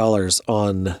 billion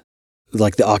on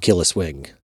like the Oculus Wing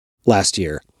last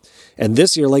year. And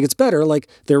this year, like, it's better. Like,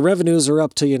 their revenues are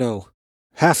up to,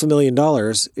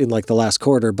 $500,000 in like the last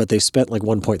quarter, but they spent like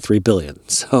 $1.3 billion.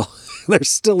 So they're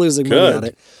still losing money on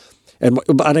it. And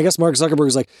I guess Mark Zuckerberg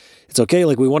is like, it's okay.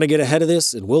 Like, we want to get ahead of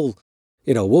this, and we're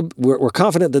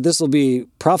confident that this will be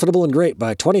profitable and great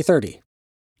by 2030.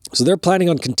 So they're planning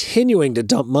on continuing to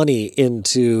dump money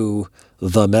into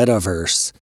the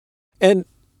metaverse. And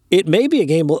it may be a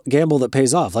gamble that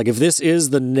pays off. Like, if this is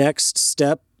the next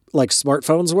step, like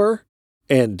smartphones were,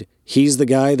 and he's the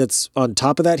guy that's on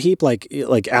top of that heap, like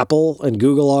Apple and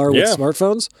Google are with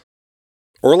smartphones.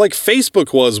 Or like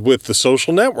Facebook was with the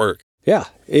social network. Yeah,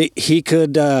 he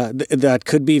could, that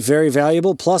could be very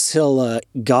valuable. Plus, he'll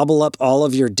gobble up all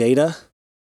of your data.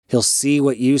 He'll see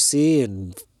what you see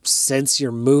and sense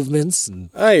your movements.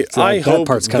 And I hope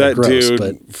that gross,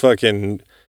 dude fucking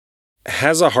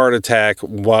has a heart attack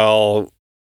while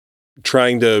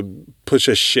trying to push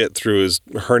a shit through his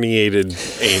herniated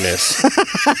anus.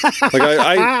 Like,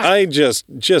 I just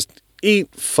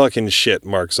eat fucking shit,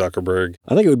 Mark Zuckerberg.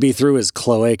 I think it would be through his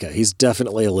cloaca. He's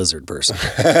definitely a lizard person.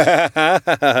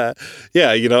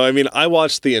 Yeah, I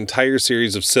watched the entire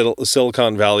series of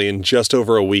Silicon Valley in just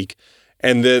over a week.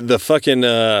 And the fucking,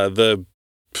 I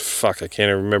can't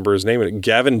even remember his name,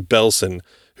 Gavin Belson,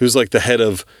 who's like the head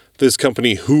of this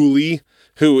company, Hooli,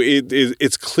 who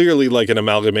it's clearly like an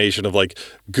amalgamation of like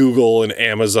Google and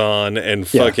Amazon and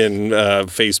fucking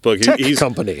Facebook. Tech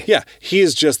company. Yeah, he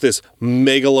is just this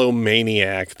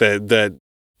megalomaniac that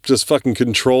just fucking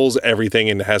controls everything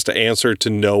and has to answer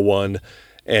to no one.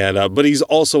 And but he's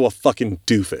also a fucking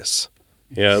doofus.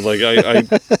 Yeah, like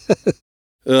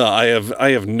I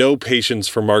have no patience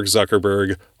for Mark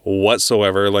Zuckerberg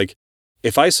whatsoever. Like,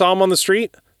 if I saw him on the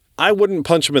street, I wouldn't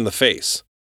punch him in the face.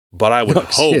 But I would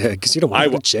hope... Yeah, because you don't want to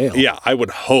go to jail. Yeah, I would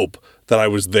hope that I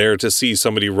was there to see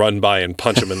somebody run by and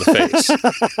punch him in the face.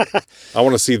 I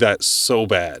want to see that so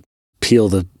bad. Peel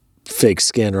the fake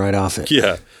skin right off it.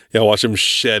 Yeah, watch him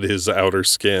shed his outer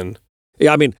skin.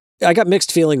 Yeah, I mean, I got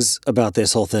mixed feelings about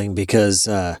this whole thing because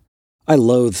I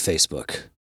loathe Facebook.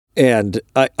 And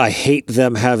I hate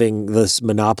them having this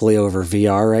monopoly over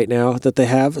VR right now that they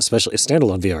have, especially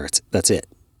standalone VR. That's it.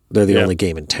 They're the only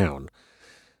game in town.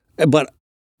 But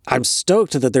I'm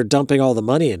stoked that they're dumping all the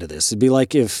money into this. It'd be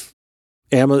like if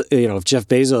if Jeff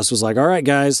Bezos was like, all right,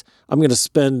 guys, I'm going to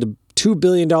spend $2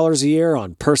 billion a year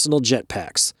on personal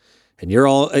jetpacks. And you're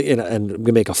all, and I'm going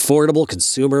to make affordable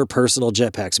consumer personal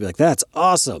jetpacks. Be like, that's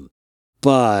awesome.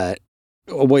 But,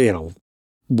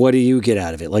 what do you get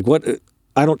out of it? Like, what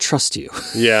I don't trust you.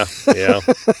 Yeah.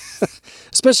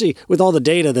 Especially with all the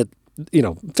data that,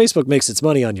 Facebook makes its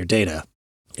money on your data.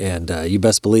 And you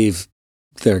best believe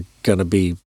they're going to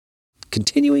be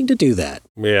continuing to do that.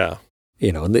 Yeah.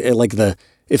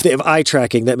 If they have eye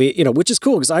tracking, that means, which is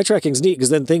cool because eye tracking is neat because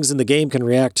then things in the game can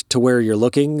react to where you're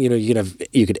looking.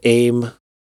 You could aim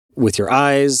with your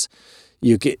eyes.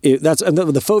 And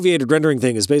the foveated rendering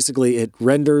thing is basically it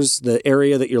renders the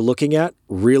area that you're looking at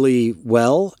really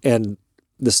well, and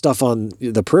the stuff on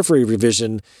the periphery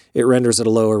vision it renders at a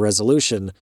lower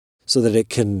resolution so that it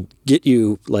can get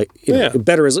you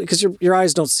better because your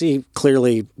eyes don't see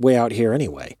clearly way out here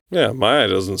anyway. Yeah, my eye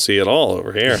doesn't see at all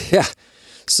over here. Yeah,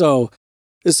 so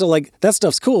that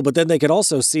stuff's cool, but then they could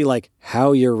also see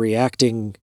how you're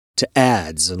reacting to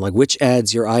ads and which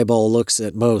ads your eyeball looks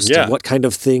at most and what kind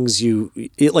of things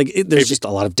there's just a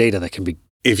lot of data that can be.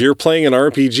 If you're playing an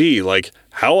RPG,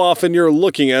 how often you're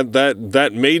looking at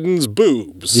that maiden's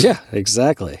boobs. Yeah,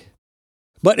 exactly.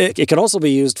 But it could also be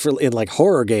used in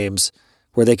horror games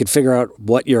where they could figure out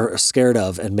what you're scared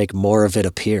of and make more of it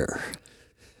appear.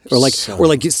 Or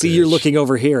you're looking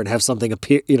over here and have something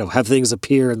appear, have things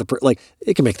appear in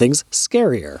it can make things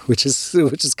scarier, which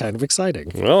is kind of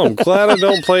exciting. Well, I'm glad I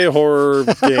don't play horror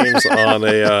games on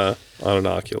an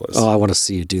Oculus. Oh, I want to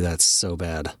see you do that so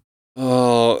bad.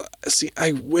 Oh, see,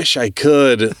 I wish I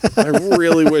could. I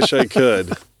really wish I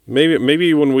could.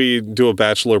 Maybe when we do a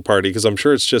bachelor party, because I'm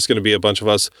sure it's just going to be a bunch of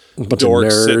us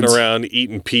dorks sitting around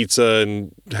eating pizza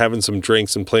and having some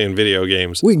drinks and playing video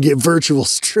games. We can get virtual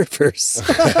strippers.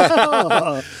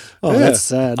 That's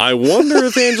sad. I wonder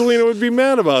if Angelina would be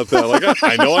mad about that.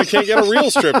 I know I can't get a real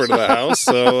stripper to the house,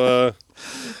 so...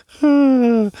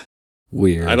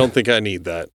 Weird. I don't think I need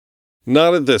that.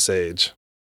 Not at this age.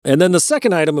 And then the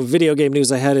second item of video game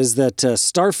news I had is that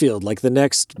Starfield, the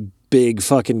next big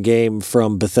fucking game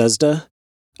from Bethesda,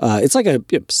 it's like a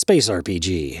space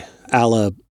RPG, a la,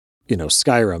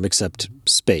 Skyrim, except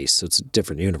space, so it's a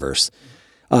different universe,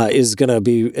 is going to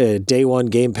be a day one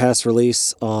Game Pass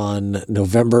release on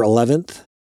November 11th.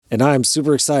 And I'm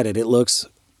super excited. It looks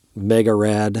mega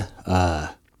rad.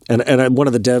 And one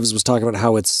of the devs was talking about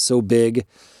how it's so big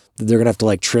that they're going to have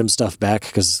to trim stuff back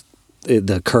because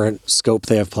the current scope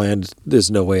they have planned,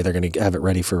 there's no way they're going to have it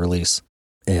ready for release.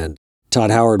 And Todd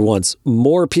Howard wants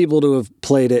more people to have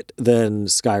played it than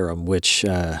Skyrim, which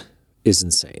is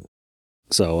insane.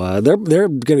 So they're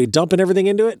going to be dumping everything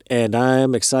into it, and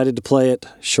I'm excited to play it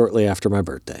shortly after my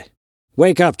birthday.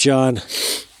 Wake up, John.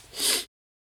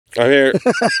 I'm here.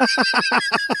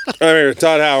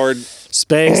 Todd Howard.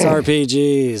 Space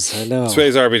RPGs. I know.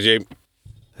 Space RPG.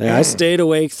 Hey, I stayed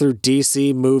awake through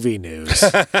DC movie news.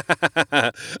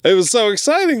 It was so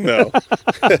exciting, though.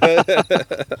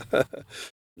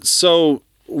 So,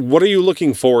 what are you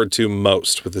looking forward to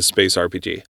most with this space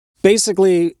RPG?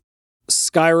 Basically,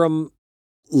 Skyrim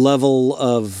level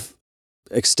of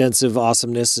extensive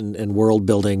awesomeness and world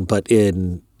building, but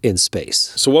in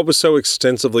space. So what was so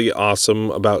extensively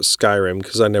awesome about Skyrim?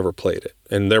 Because I never played it.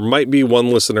 And there might be one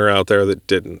listener out there that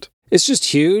didn't. It's just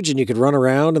huge, and you could run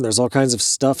around, and there's all kinds of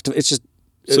stuff.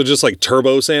 Just like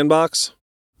Turbo Sandbox?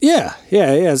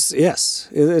 Yes.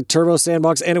 Turbo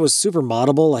Sandbox, and it was super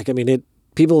moddable.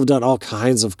 People have done all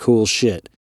kinds of cool shit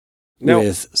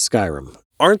with Skyrim.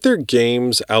 Aren't there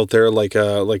games out there like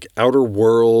Outer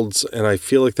Worlds, and I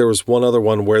feel like there was one other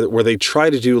one where they try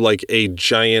to do a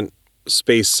giant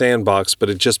space sandbox, but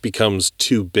it just becomes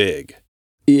too big?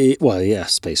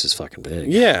 Space is fucking big.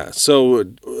 Yeah, so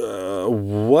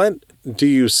what do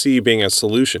you see being a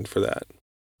solution for that?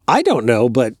 I don't know,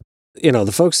 but,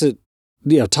 the folks at,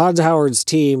 Todd Howard's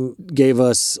team gave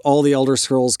us all the Elder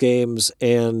Scrolls games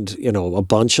and, a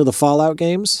bunch of the Fallout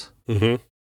games. Mm-hmm.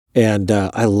 And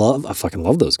I fucking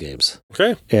love those games.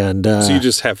 Okay. And so you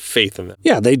just have faith in them.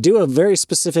 Yeah, they do a very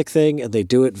specific thing, and they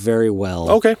do it very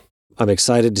well. Okay. I'm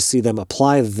excited to see them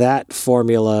apply that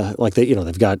formula.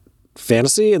 They've got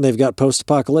fantasy and they've got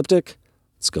post-apocalyptic.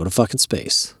 Let's go to fucking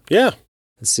space. Yeah.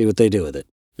 And see what they do with it.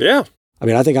 Yeah.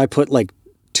 I think I put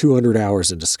 200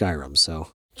 hours into Skyrim, so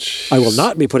I will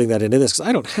not be putting that into this because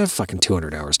I don't have fucking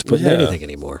 200 hours to put into anything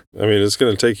anymore. It's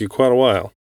going to take you quite a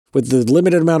while. With the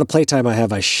limited amount of playtime I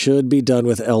have, I should be done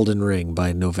with Elden Ring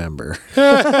by November.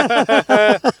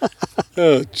 Oh,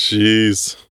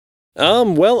 jeez.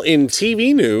 Well, in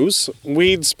TV news,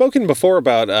 we'd spoken before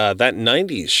about that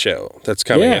 90s show that's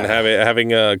coming and having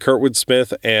Kurtwood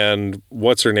Smith and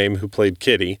what's-her-name who played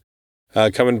Kitty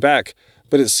coming back.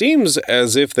 But it seems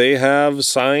as if they have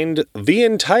signed the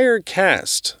entire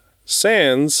cast,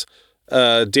 sans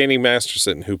Danny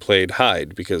Masterson, who played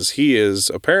Hyde, because he is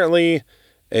apparently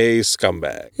a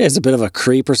scumbag. Yeah, he's a bit of a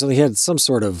creep or something. He had some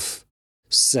sort of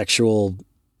sexual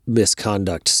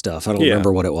misconduct stuff. I don't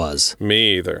remember what it was.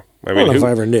 Me either. I don't know if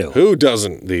I ever knew. Who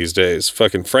doesn't these days?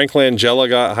 Fucking Frank Langella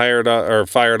got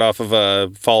fired off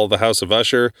of Fall of the House of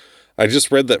Usher. I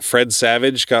just read that Fred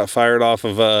Savage got fired off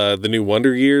of the new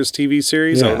Wonder Years TV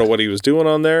series. Yeah. I don't know what he was doing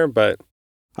on there, but...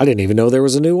 I didn't even know there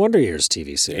was a new Wonder Years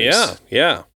TV series.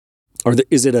 Yeah.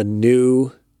 Is it a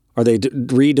new... Are they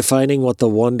redefining what the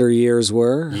Wonder Years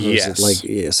were? Yes.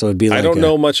 So it'd be like... I don't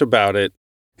know much about it.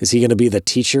 Is he going to be the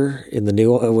teacher in the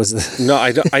new... No,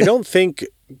 I don't think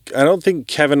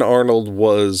Kevin Arnold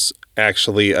was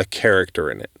actually a character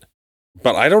in it.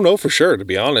 But I don't know for sure, to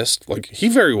be honest. Like, he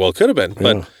very well could have been.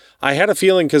 But... Yeah. I had a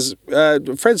feeling because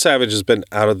Fred Savage has been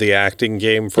out of the acting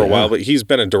game for a while, but he's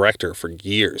been a director for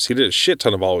years. He did a shit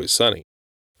ton of Always Sunny,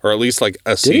 or at least like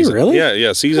a season. Did he really?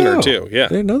 Yeah, season or two. Yeah, I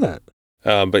didn't know that.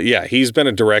 But yeah, he's been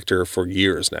a director for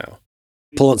years now.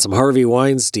 Pulling some Harvey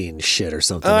Weinstein shit or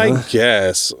something. I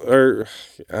guess, or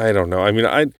I don't know. I mean,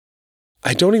 I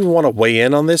don't even want to weigh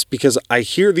in on this because I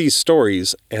hear these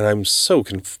stories and I'm so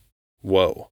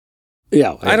whoa.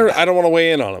 Yeah, I don't want to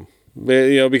weigh in on them.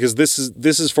 Because this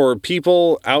is for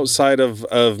people outside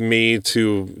of me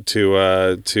to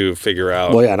figure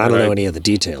out. Well, yeah, and I don't know any of the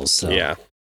details. So. Yeah,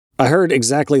 I heard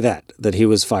exactly that he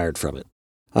was fired from it.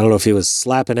 I don't know if he was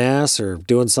slapping ass or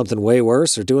doing something way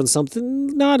worse or doing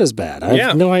something not as bad. I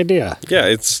have no idea. Yeah,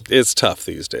 it's tough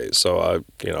these days. So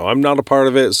I'm not a part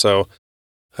of it, so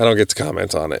I don't get to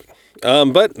comment on it.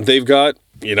 But they've got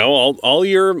all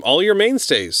your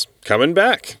mainstays coming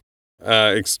back.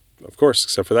 Of course,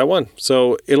 except for that one.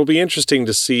 So it'll be interesting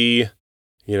to see,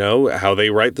 how they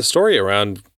write the story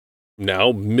around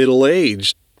now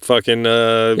middle-aged fucking...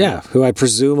 who I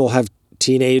presume will have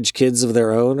teenage kids of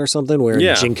their own or something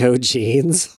wearing Jinko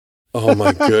jeans. Oh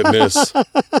my goodness.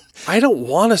 I don't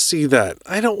want to see that.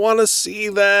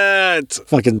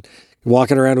 Fucking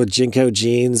walking around with Jinko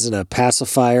jeans and a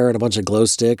pacifier and a bunch of glow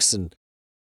sticks and...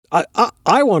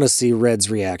 I want to see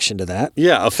Red's reaction to that.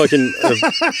 Yeah,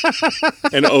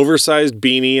 an oversized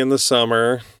beanie in the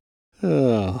summer.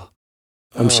 Oh,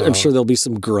 I'm sure there'll be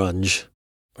some grunge.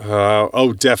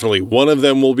 Definitely. One of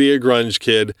them will be a grunge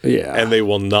kid. Yeah, and they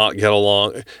will not get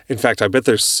along. In fact, I bet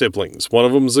they're siblings. One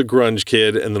of them's a grunge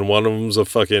kid, and then one of them's a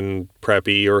fucking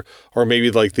preppy, or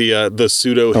maybe like the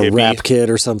pseudo hippie rap kid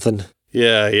or something.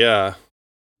 Yeah.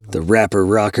 The rapper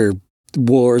rocker.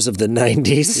 Wars of the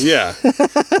 90s. Yeah.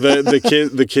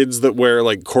 The kids that wear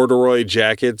like corduroy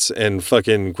jackets and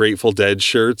fucking Grateful Dead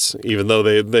shirts, even though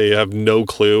they have no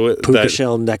clue. Puka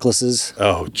shell necklaces.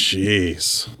 Oh,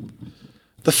 jeez.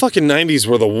 The fucking 90s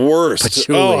were the worst.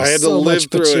 Patchouli. Oh, I had to live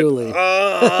through patchouli.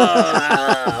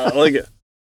 it.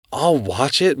 I'll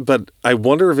watch it, but I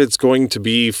wonder if it's going to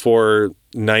be for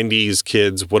 90s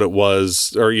kids what it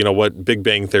was, or what Big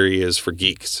Bang Theory is for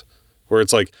geeks. Where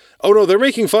it's like, oh no, they're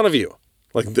making fun of you.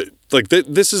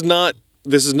 This is not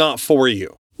for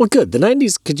you. Well, good. The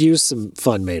 90s could use some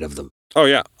fun made of them. Oh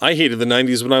yeah, I hated the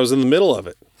 90s when I was in the middle of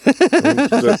it.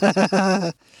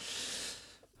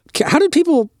 How did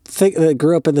people think that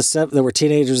grew up in that were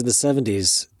teenagers in the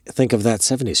 70s think of that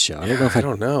 70s show? I don't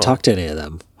know if I talked to any of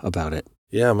them about it.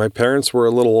 Yeah, my parents were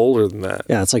a little older than that.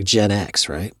 Yeah, it's like Gen X,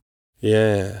 right?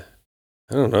 Yeah.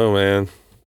 I don't know, man.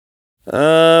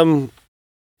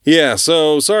 Yeah,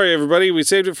 so sorry, everybody. We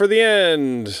saved it for the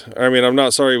end. I mean, I'm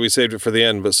not sorry we saved it for the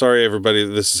end, but sorry, everybody,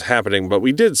 that this is happening. But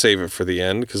we did save it for the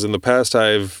end because in the past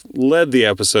I've led the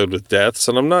episode with deaths,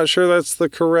 and I'm not sure that's the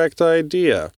correct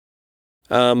idea.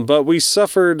 But we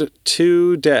suffered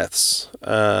 2 deaths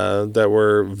that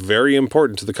were very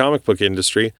important to the comic book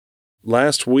industry.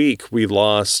 Last week, we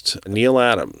lost Neal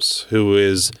Adams, who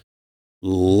is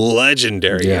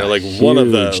legendary. Yeah, one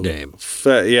of the name.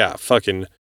 Fucking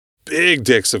big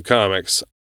dicks of comics.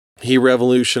 He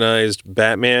revolutionized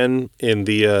Batman in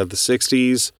the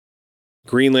 60s,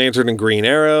 Green Lantern and Green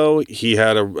Arrow. He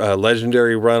had a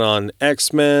legendary run on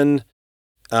X-Men.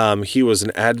 He was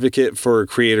an advocate for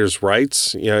creators'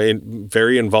 rights,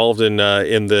 very involved in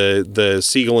the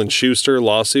Siegel and Schuster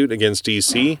lawsuit against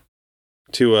DC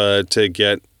to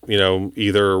get,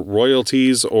 either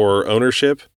royalties or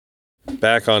ownership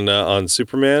back on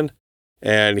Superman.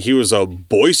 And he was a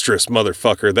boisterous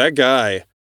motherfucker. That guy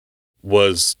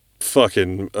was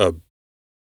fucking a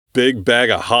big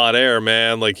bag of hot air,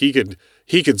 man. Like he could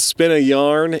spin a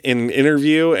yarn in an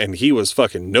interview and he was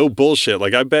fucking no bullshit.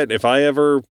 Like I bet if I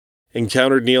ever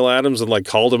encountered Neal Adams and like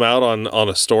called him out on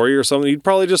a story or something, he'd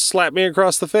probably just slap me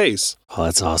across the face. Oh,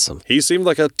 that's awesome. He seemed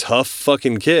like a tough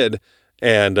fucking kid.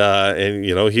 And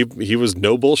he was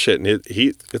no bullshit. And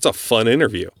it's a fun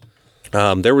interview.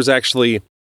 There was actually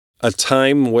a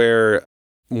time where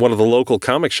one of the local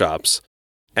comic shops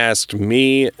asked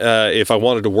me if I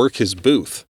wanted to work his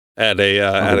booth at a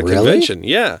really? convention.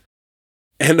 Yeah.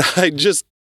 And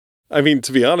I mean,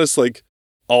 to be honest, like,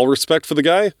 all respect for the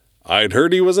guy, I'd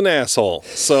heard he was an asshole,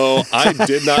 so I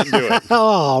did not do it.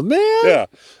 Oh, man. Yeah.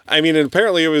 I mean, and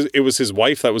apparently it was his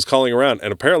wife that was calling around,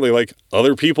 and apparently, like,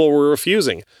 other people were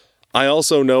refusing. I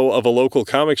also know of a local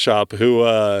comic shop who,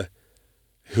 I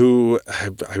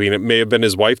mean, it may have been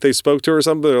his wife they spoke to or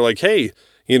something. They're like, hey,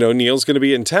 you know, Neil's going to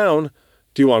be in town.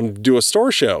 Do you want to do a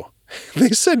store show? They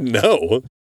said no.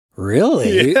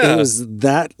 Really? Yeah. It was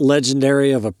that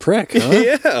legendary of a prick, huh?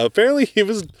 Yeah. Apparently he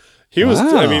was,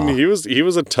 Wow. I mean, he was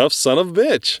a tough son of a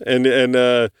bitch,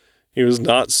 and he was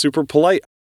not super polite.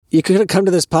 You could have come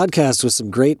to this podcast with some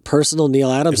great personal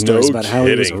Neil Adams stories about how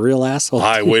he was a real assoul.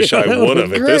 I wish I would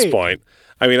have at this point.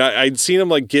 I mean, I'd seen him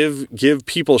like give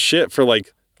people shit for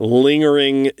like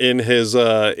lingering in his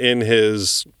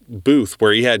booth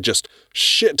where he had just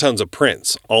shit tons of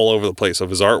prints all over the place of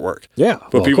his artwork. Yeah,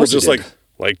 but people just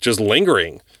like just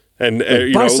lingering and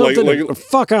you buy know something like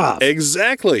fuck off.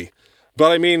 Exactly.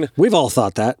 But I mean, we've all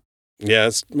thought that.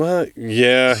 Yes. Well,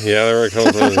 yeah. There were a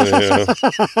couple of, yeah.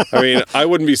 I mean, I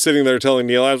wouldn't be sitting there telling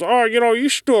Neil Adams, oh, you know, you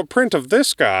should do a print of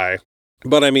this guy.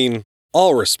 But I mean,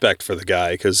 all respect for the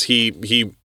guy because he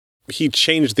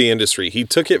changed the industry. He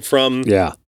took it from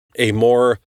a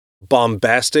more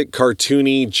bombastic,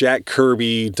 cartoony, Jack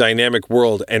Kirby dynamic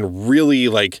world and really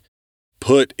like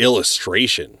put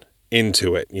illustration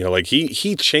into it. You know, like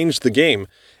he changed the game.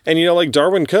 And, you know, like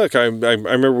Darwin Cook, I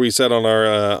remember we said on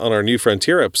our New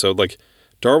Frontier episode, like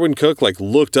Darwin Cook, like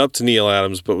looked up to Neil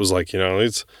Adams, but was like, you know,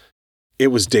 it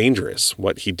was dangerous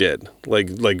what he did,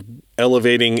 like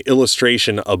elevating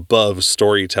illustration above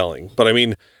storytelling. But I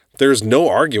mean, there's no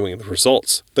arguing the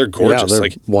results. They're gorgeous. Yeah, they're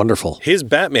like wonderful. His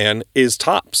Batman is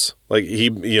tops. Like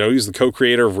he's the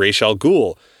co-creator of Ra's al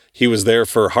Ghul. He was there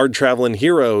for Hard Traveling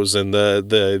Heroes and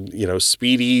the you know,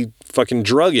 speedy fucking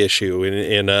drug issue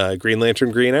in Green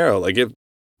Lantern, Green Arrow. Like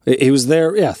he was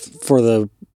there, for the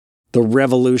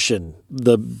revolution,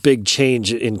 the big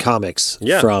change in comics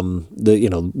from the, you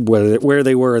know, where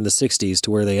they were in the 60s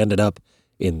to where they ended up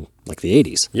in like the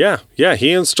 80s. Yeah.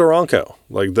 He and Steranko,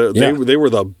 like they were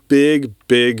the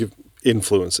big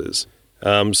influences.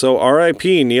 So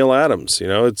R.I.P. Neil Adams. You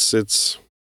know, it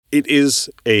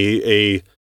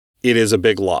is a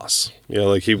big loss. You know,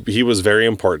 like he was very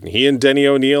important. He and Denny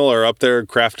O'Neil are up there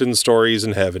crafting stories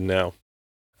in heaven now.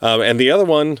 And the other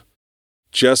one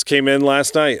just came in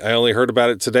last night. I only heard about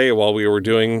it today while we were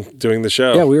doing the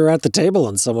show. Yeah, we were at the table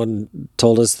and someone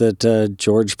told us that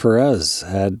George Perez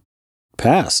had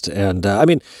passed. And I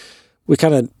mean, we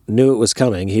kind of knew it was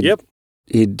coming.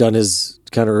 He'd done his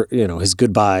kind of, you know, his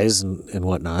goodbyes and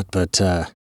whatnot, but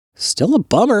still a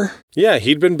bummer. Yeah,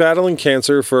 he'd been battling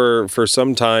cancer for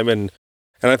some time, and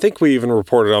I think we even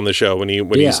reported on the show when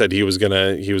he said he was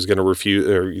gonna refuse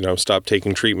or, you know, stop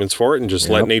taking treatments for it and just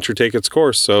let nature take its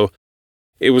course. So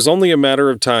it was only a matter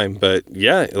of time. But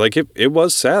yeah, like it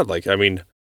was sad. Like, I mean,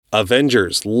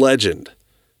 Avengers, legend.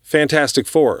 Fantastic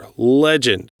Four,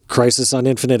 legend. Crisis on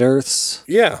Infinite Earths.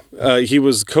 Yeah, he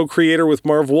was co-creator with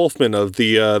Marv Wolfman of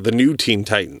the new Teen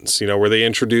Titans, you know, where they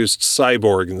introduced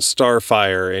Cyborg and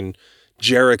Starfire and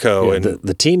Jericho and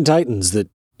the Teen Titans that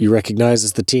you recognize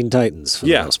as the Teen Titans for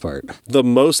the most part. The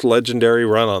most legendary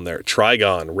run on there.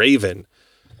 Trigon, Raven.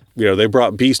 You know, they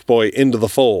brought Beast Boy into the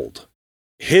fold.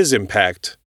 His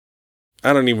impact,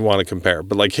 I don't even want to compare,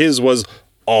 but like his was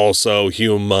also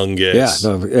humongous.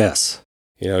 Yeah, yes.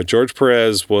 You know, George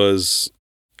Perez was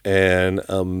an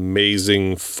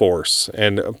amazing force.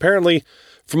 And apparently,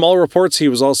 from all reports, he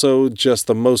was also just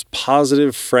the most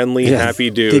positive, friendly, happy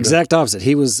dude. The exact opposite.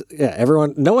 He was,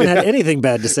 no one had anything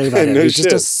bad to say about him. He was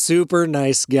just a super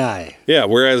nice guy. Yeah,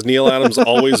 whereas Neil Adams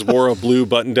always wore a blue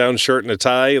button-down shirt and a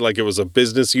tie like it was a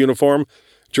business uniform,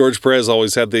 George Perez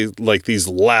always had these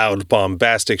loud,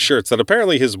 bombastic shirts that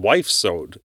apparently his wife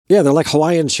sewed. Yeah, they're like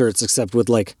Hawaiian shirts, except with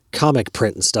like comic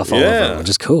print and stuff all over them, which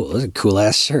is cool. Those are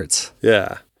cool-ass shirts.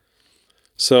 Yeah.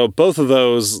 So both of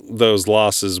those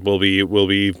losses will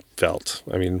be felt.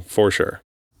 I mean, for sure.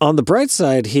 On the bright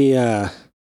side, it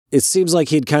seems like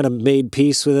he'd kind of made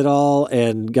peace with it all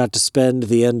and got to spend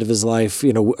the end of his life,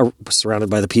 you know, surrounded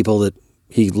by the people that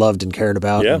he loved and cared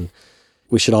about. Yeah. And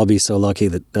we should all be so lucky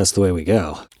that that's the way we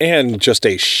go. And just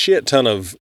a shit ton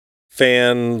of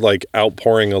fan like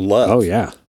outpouring of love. Oh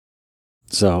yeah.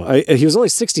 So he was only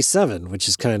 67, which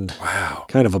is kind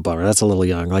of a bummer. That's a little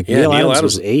young. Like Neil Adams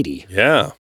was 80.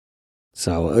 Yeah.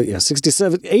 So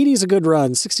 67, 80 is a good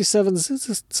run. 67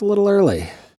 it's a little early.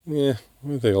 Yeah,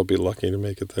 I think I'll be lucky to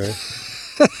make it there.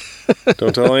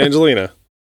 Don't tell Angelina.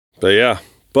 But yeah,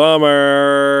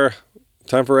 bummer.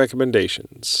 time for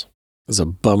recommendations. It's a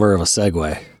bummer of a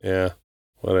segue. Yeah,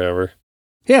 whatever.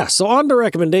 Yeah, so on to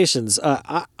recommendations.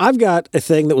 I've got a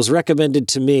thing that was recommended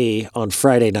to me on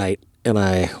Friday night, and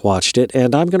I watched it,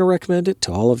 and I'm going to recommend it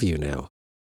to all of you now.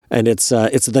 And it's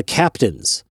The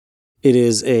Captains. It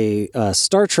is a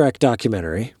Star Trek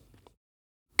documentary,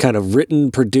 kind of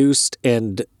written, produced,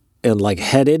 and like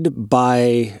headed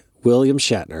by William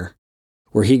Shatner,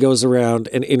 where he goes around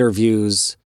and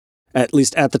interviews, at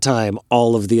least at the time,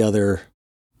 all of the other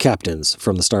captains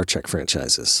from the Star Trek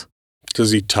franchises.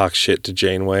 Does he talk shit to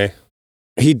Janeway?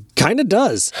 He kind of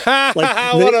does.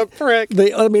 What a prick.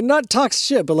 Not talk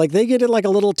shit, but like they get in like a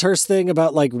little terse thing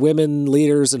about like women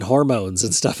leaders and hormones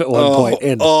and stuff at one point.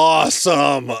 And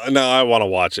awesome. No, I want to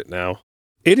watch it now.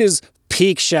 It is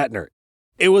peak Shatner.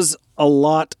 It was a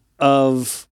lot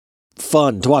of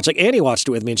fun to watch. Like Annie watched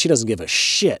it with me and she doesn't give a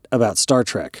shit about Star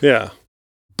Trek. Yeah.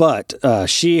 But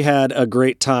she had a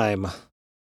great time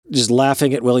just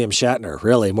laughing at William Shatner,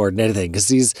 really, more than anything, because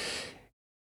he's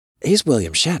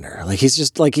William Shatner. Like he's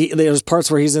just like there's parts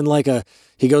where he's in like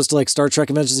he goes to like Star Trek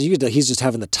conventions. He's just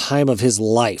having the time of his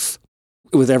life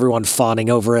with everyone fawning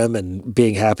over him and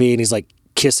being happy. And he's like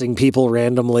kissing people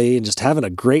randomly and just having a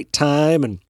great time.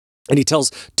 And he tells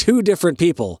two different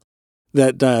people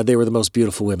that they were the most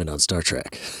beautiful women on Star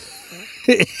Trek.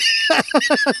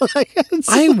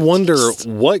 I wonder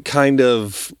what kind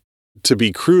of, to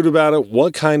be crude about it,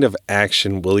 what kind of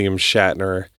action William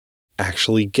Shatner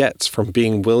actually gets from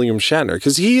being William Shatner,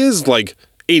 because he is like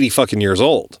 80 fucking years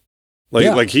old.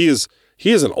 Like he is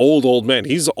an old man.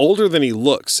 He's older than he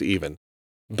looks even.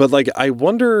 But like I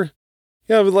wonder,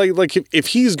 like if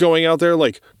he's going out there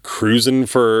like cruising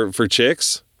for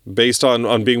chicks based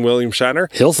on being William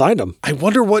Shatner, he'll find them. I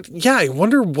wonder what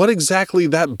exactly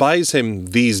that buys him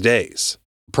these days.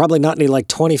 Probably not any like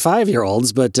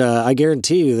 25-year-olds, but I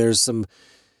guarantee you there's some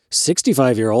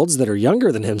 65-year-olds that are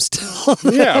younger than him still.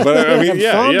 Yeah, but I mean,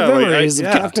 fond memories of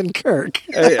Captain Kirk.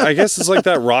 I guess it's like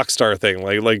that rock star thing.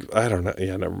 Like I don't know.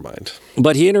 Yeah, never mind.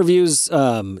 But he interviews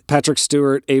Patrick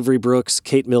Stewart, Avery Brooks,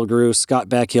 Kate Mulgrew, Scott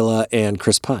Bakula, and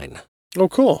Chris Pine. Oh,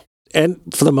 cool. And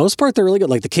for the most part, they're really good.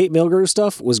 Like the Kate Mulgrew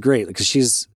stuff was great because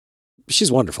she's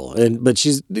wonderful, but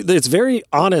it's very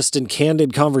honest and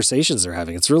candid conversations they're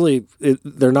having. It's really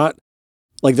they're not.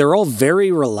 Like they're all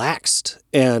very relaxed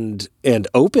and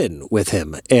open with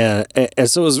him, and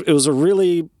so it was a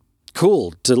really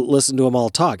cool to listen to them all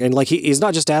talk. And like he's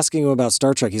not just asking him about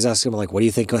Star Trek; he's asking him like, "What do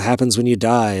you think happens when you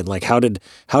die?" And like, how did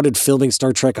filming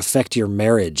Star Trek affect your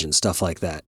marriage and stuff like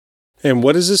that. And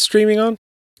what is this streaming on?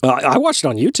 I watched it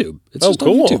on YouTube. It's just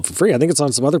cool. on YouTube for free. I think it's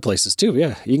on some other places too.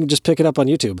 Yeah, you can just pick it up on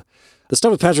YouTube. The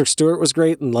stuff with Patrick Stewart was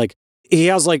great, and like he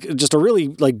has like just a really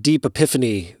like deep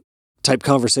epiphany type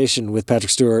conversation with Patrick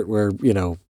Stewart where,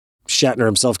 Shatner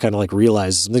himself kind of like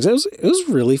realizes some things. It was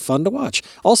really fun to watch.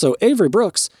 Also, Avery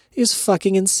Brooks is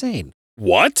fucking insane.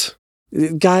 What?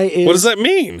 The guy is... What does that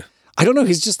mean? I don't know.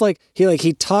 He's just like,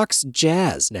 he talks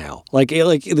jazz now. Like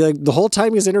the whole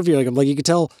time he's interviewing him, like you could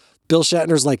tell Bill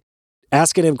Shatner's like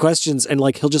asking him questions and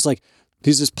like,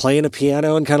 he's just playing a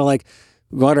piano and kind of like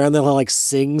go around there and like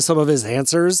sing some of his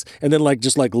answers and then like,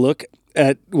 just like look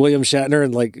at William Shatner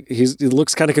and like he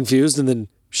looks kind of confused and then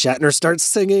Shatner starts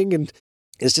singing and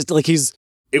it's just like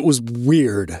it was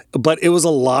weird, but it was a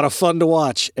lot of fun to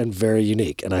watch and very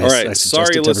unique. And I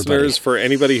sorry listeners for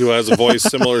anybody who has a voice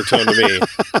similar tone to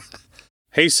me.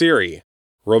 Hey Siri,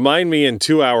 remind me in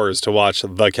 2 hours to watch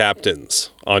The Captains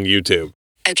on YouTube.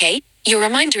 Okay, your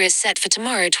reminder is set for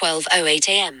tomorrow 12:08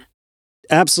 a.m.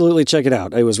 Absolutely check it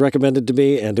out. It was recommended to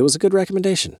me and it was a good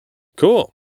recommendation.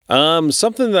 Cool.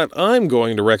 Something that I'm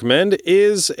going to recommend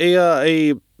is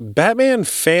a Batman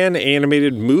fan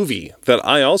animated movie that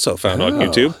I also found on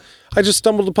YouTube. I just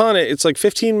stumbled upon it. It's like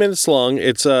 15 minutes long.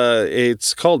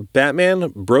 It's called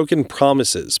Batman Broken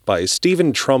Promises by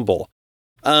Stephen Trumbull.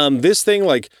 This thing,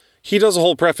 like, he does a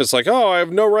whole preface like, I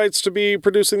have no rights to be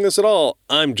producing this at all.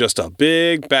 I'm just a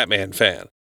big Batman fan.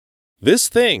 This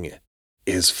thing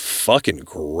is fucking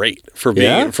great for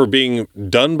being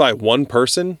done by one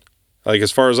person. Like,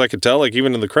 as far as I could tell, like,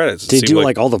 even in the credits. Did he do,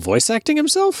 like, all the voice acting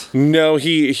himself? No,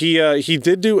 he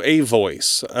did do a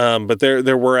voice, but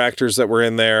there were actors that were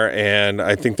in there, and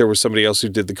I think there was somebody else who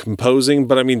did the composing,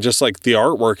 but I mean, just, like, the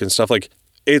artwork and stuff, like,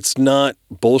 it's not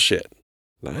bullshit.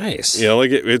 Nice.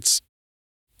 Like,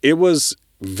 it was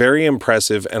very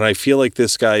impressive, and I feel like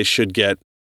this guy should get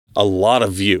a lot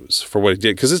of views for what he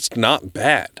did, because it's not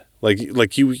bad.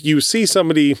 Like you see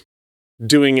somebody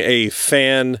doing a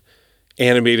fan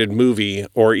animated movie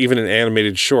or even an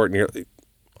animated short, and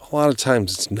a lot of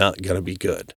times it's not going to be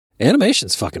good.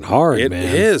 Animation's fucking hard, man.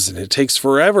 It is, and it takes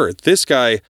forever. This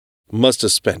guy must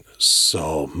have spent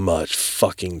so much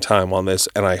fucking time on this,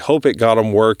 and I hope it got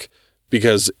him work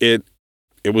because it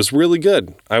was really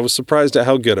good. I was surprised at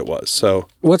how good it was. So,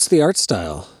 what's the art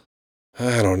style?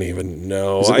 I don't even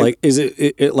know. Is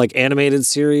it like animated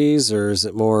series, or is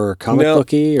it more comic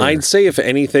booky? Or? I'd say if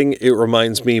anything, it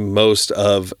reminds me most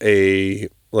of a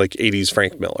like 80s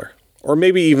Frank Miller, or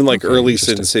maybe even like early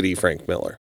Sin City Frank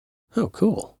Miller. Oh,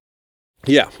 cool.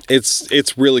 Yeah,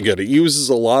 it's really good. It uses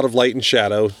a lot of light and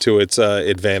shadow to its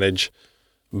advantage,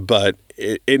 but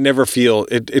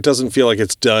it doesn't feel like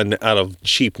it's done out of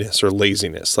cheapness or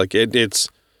laziness. Like it's.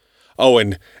 Oh,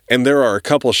 and there are a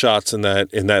couple shots in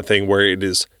that thing where it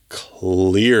is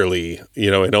clearly,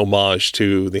 an homage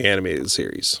to the animated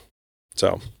series.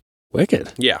 So,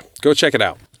 wicked. Yeah, go check it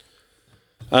out.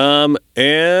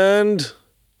 And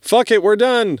fuck it, we're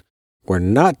done. We're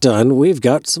not done. We've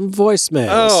got some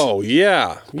voicemails. Oh,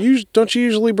 yeah. Don't you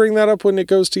usually bring that up when it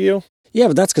goes to you? Yeah,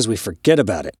 but that's because we forget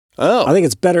about it. Oh. I think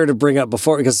it's better to bring up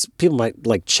before because people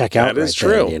might check out. That is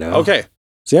true. Then, Okay.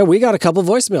 So yeah, we got a couple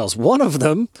voicemails. One of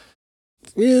them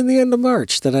in the end of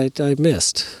March that I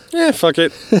missed. Yeah, fuck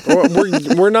it.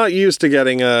 we're not used to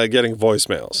getting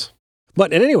voicemails.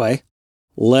 But anyway,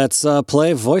 let's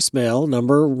play voicemail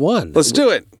number 1. Let's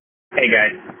do it. Hey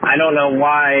guys, I don't know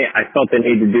why I felt the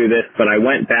need to do this, but I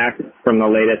went back from the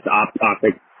latest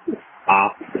off-topic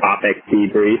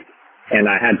debrief, and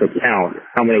I had to count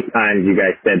how many times you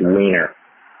guys said wiener.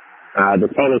 The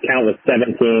total count was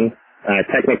 17,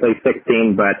 technically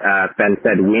 16, but Ben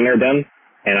said wienerdom,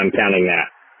 and I'm counting that.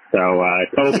 So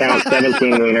total count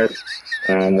 17 wieners,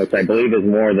 which I believe is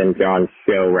more than John's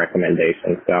show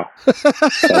recommendation. So you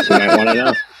might want to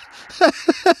know.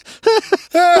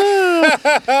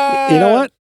 You know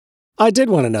what? I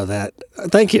did want to know that.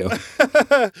 Thank you.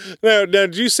 Now,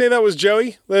 did you say that was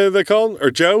Joey, the call? Or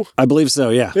Joe? I believe so,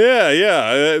 yeah.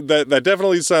 Yeah. That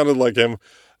definitely sounded like him.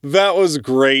 That was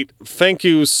great. Thank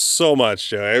you so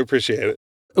much, Joe. I appreciate it.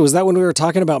 Was that when we were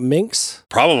talking about minks?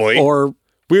 Probably. Or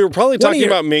we were probably talking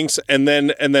about minks and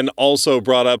then also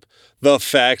brought up the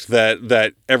fact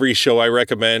that every show I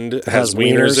recommend has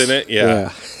wieners in it.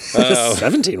 Yeah.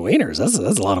 17 wieners. That's a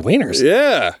lot of wieners.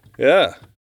 Yeah.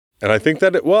 And I think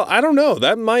that, I don't know.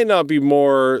 That might not be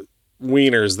more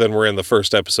wieners than were in the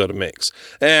first episode of Minx.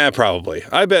 Probably.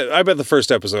 I bet the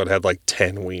first episode had like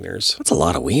 10 wieners. That's a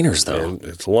lot of wieners, though. And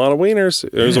it's a lot of wieners.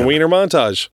 It was a wiener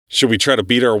montage. Should we try to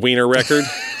beat our wiener record?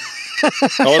 I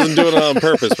wasn't doing it on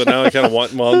purpose, but now I kind of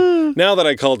want. Well, now that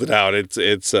I called it out, it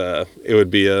would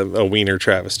be a wiener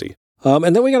travesty.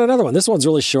 And then we got another one. This one's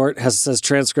really short. Says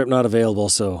transcript not available,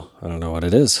 so I don't know what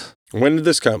it is. When did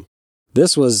this come?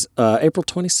 This was April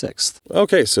 26th.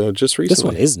 Okay, so just recently. This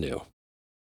one is new.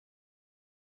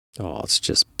 Oh, it's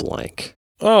just blank.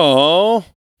 Oh,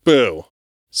 boo.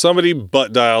 Somebody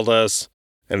butt dialed us,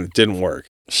 and it didn't work.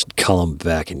 Should call them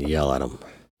back and yell at them.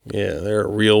 Yeah, they're a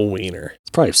real wiener. It's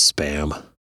probably spam.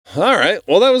 All right,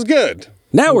 well, that was good.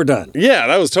 Now we're done. Yeah,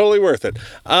 that was totally worth it.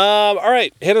 All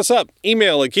right, hit us up.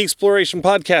 Email at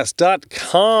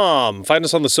geeksplorationpodcast.com. Find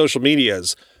us on the social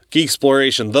medias.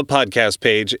 Geeksploration, the podcast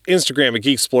page. Instagram at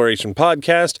Geeksploration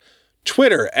Podcast.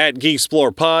 Twitter at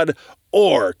GeekSplorePod.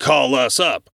 Or call us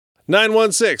up.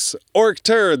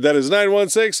 916-ORC-TURD. That is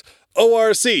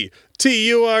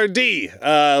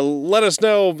 916-ORC-TURD. Let us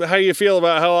know how you feel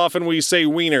about how often we say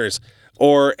wieners.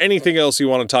 Or anything else you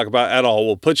want to talk about at all.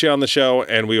 We'll put you on the show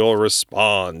and we will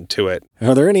respond to it.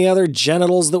 Are there any other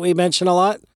genitals that we mention a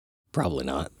lot? Probably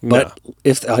not. No. But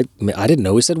if I didn't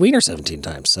know we said wiener 17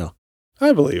 times, so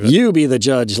I believe it. You be the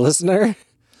judge, listener.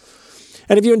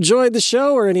 And if you enjoyed the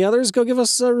show or any others, go give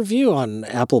us a review on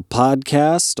Apple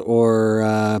Podcast or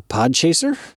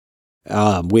Podchaser.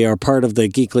 We are part of the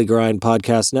Geekly Grind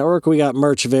Podcast Network. We got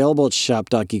merch available at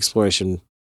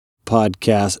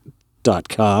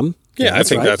shop.geeksplorationpodcast.com. Yeah, I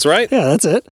think that's right. Yeah, that's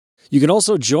it. You can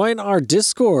also join our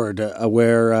Discord,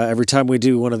 where every time we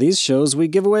do one of these shows, we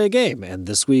give away a game. And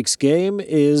this week's game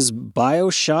is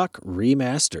BioShock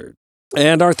Remastered.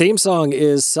 And our theme song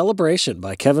is Celebration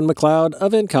by Kevin MacLeod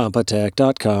of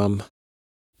Incompetech.com.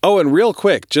 Oh, and real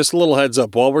quick, just a little heads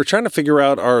up. While we're trying to figure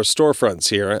out our storefronts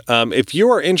here, if you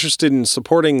are interested in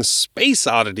supporting Space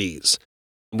Oddities,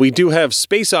 we do have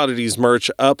Space Oddities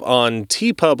merch up on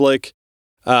TeePublic.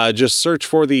 Just search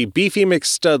for the Beefy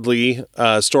McStudley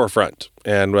storefront.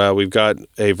 And we've got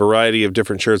a variety of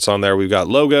different shirts on there. We've got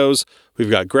logos,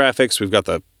 we've got graphics, we've got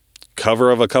the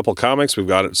cover of a couple comics, we've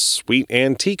got a sweet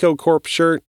Antico Corp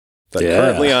shirt that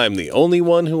currently I'm the only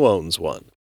one who owns one.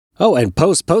 Oh, and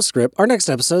postscript, our next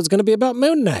episode is going to be about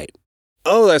Moon Knight.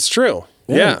 Oh, that's true.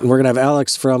 Yeah. We're going to have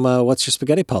Alex from What's Your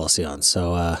Spaghetti Policy on.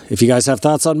 So if you guys have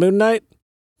thoughts on Moon Knight,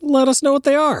 let us know what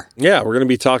they are. Yeah, we're going to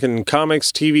be talking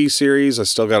comics, TV series. I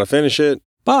still got to finish it.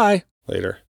 Bye.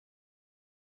 Later.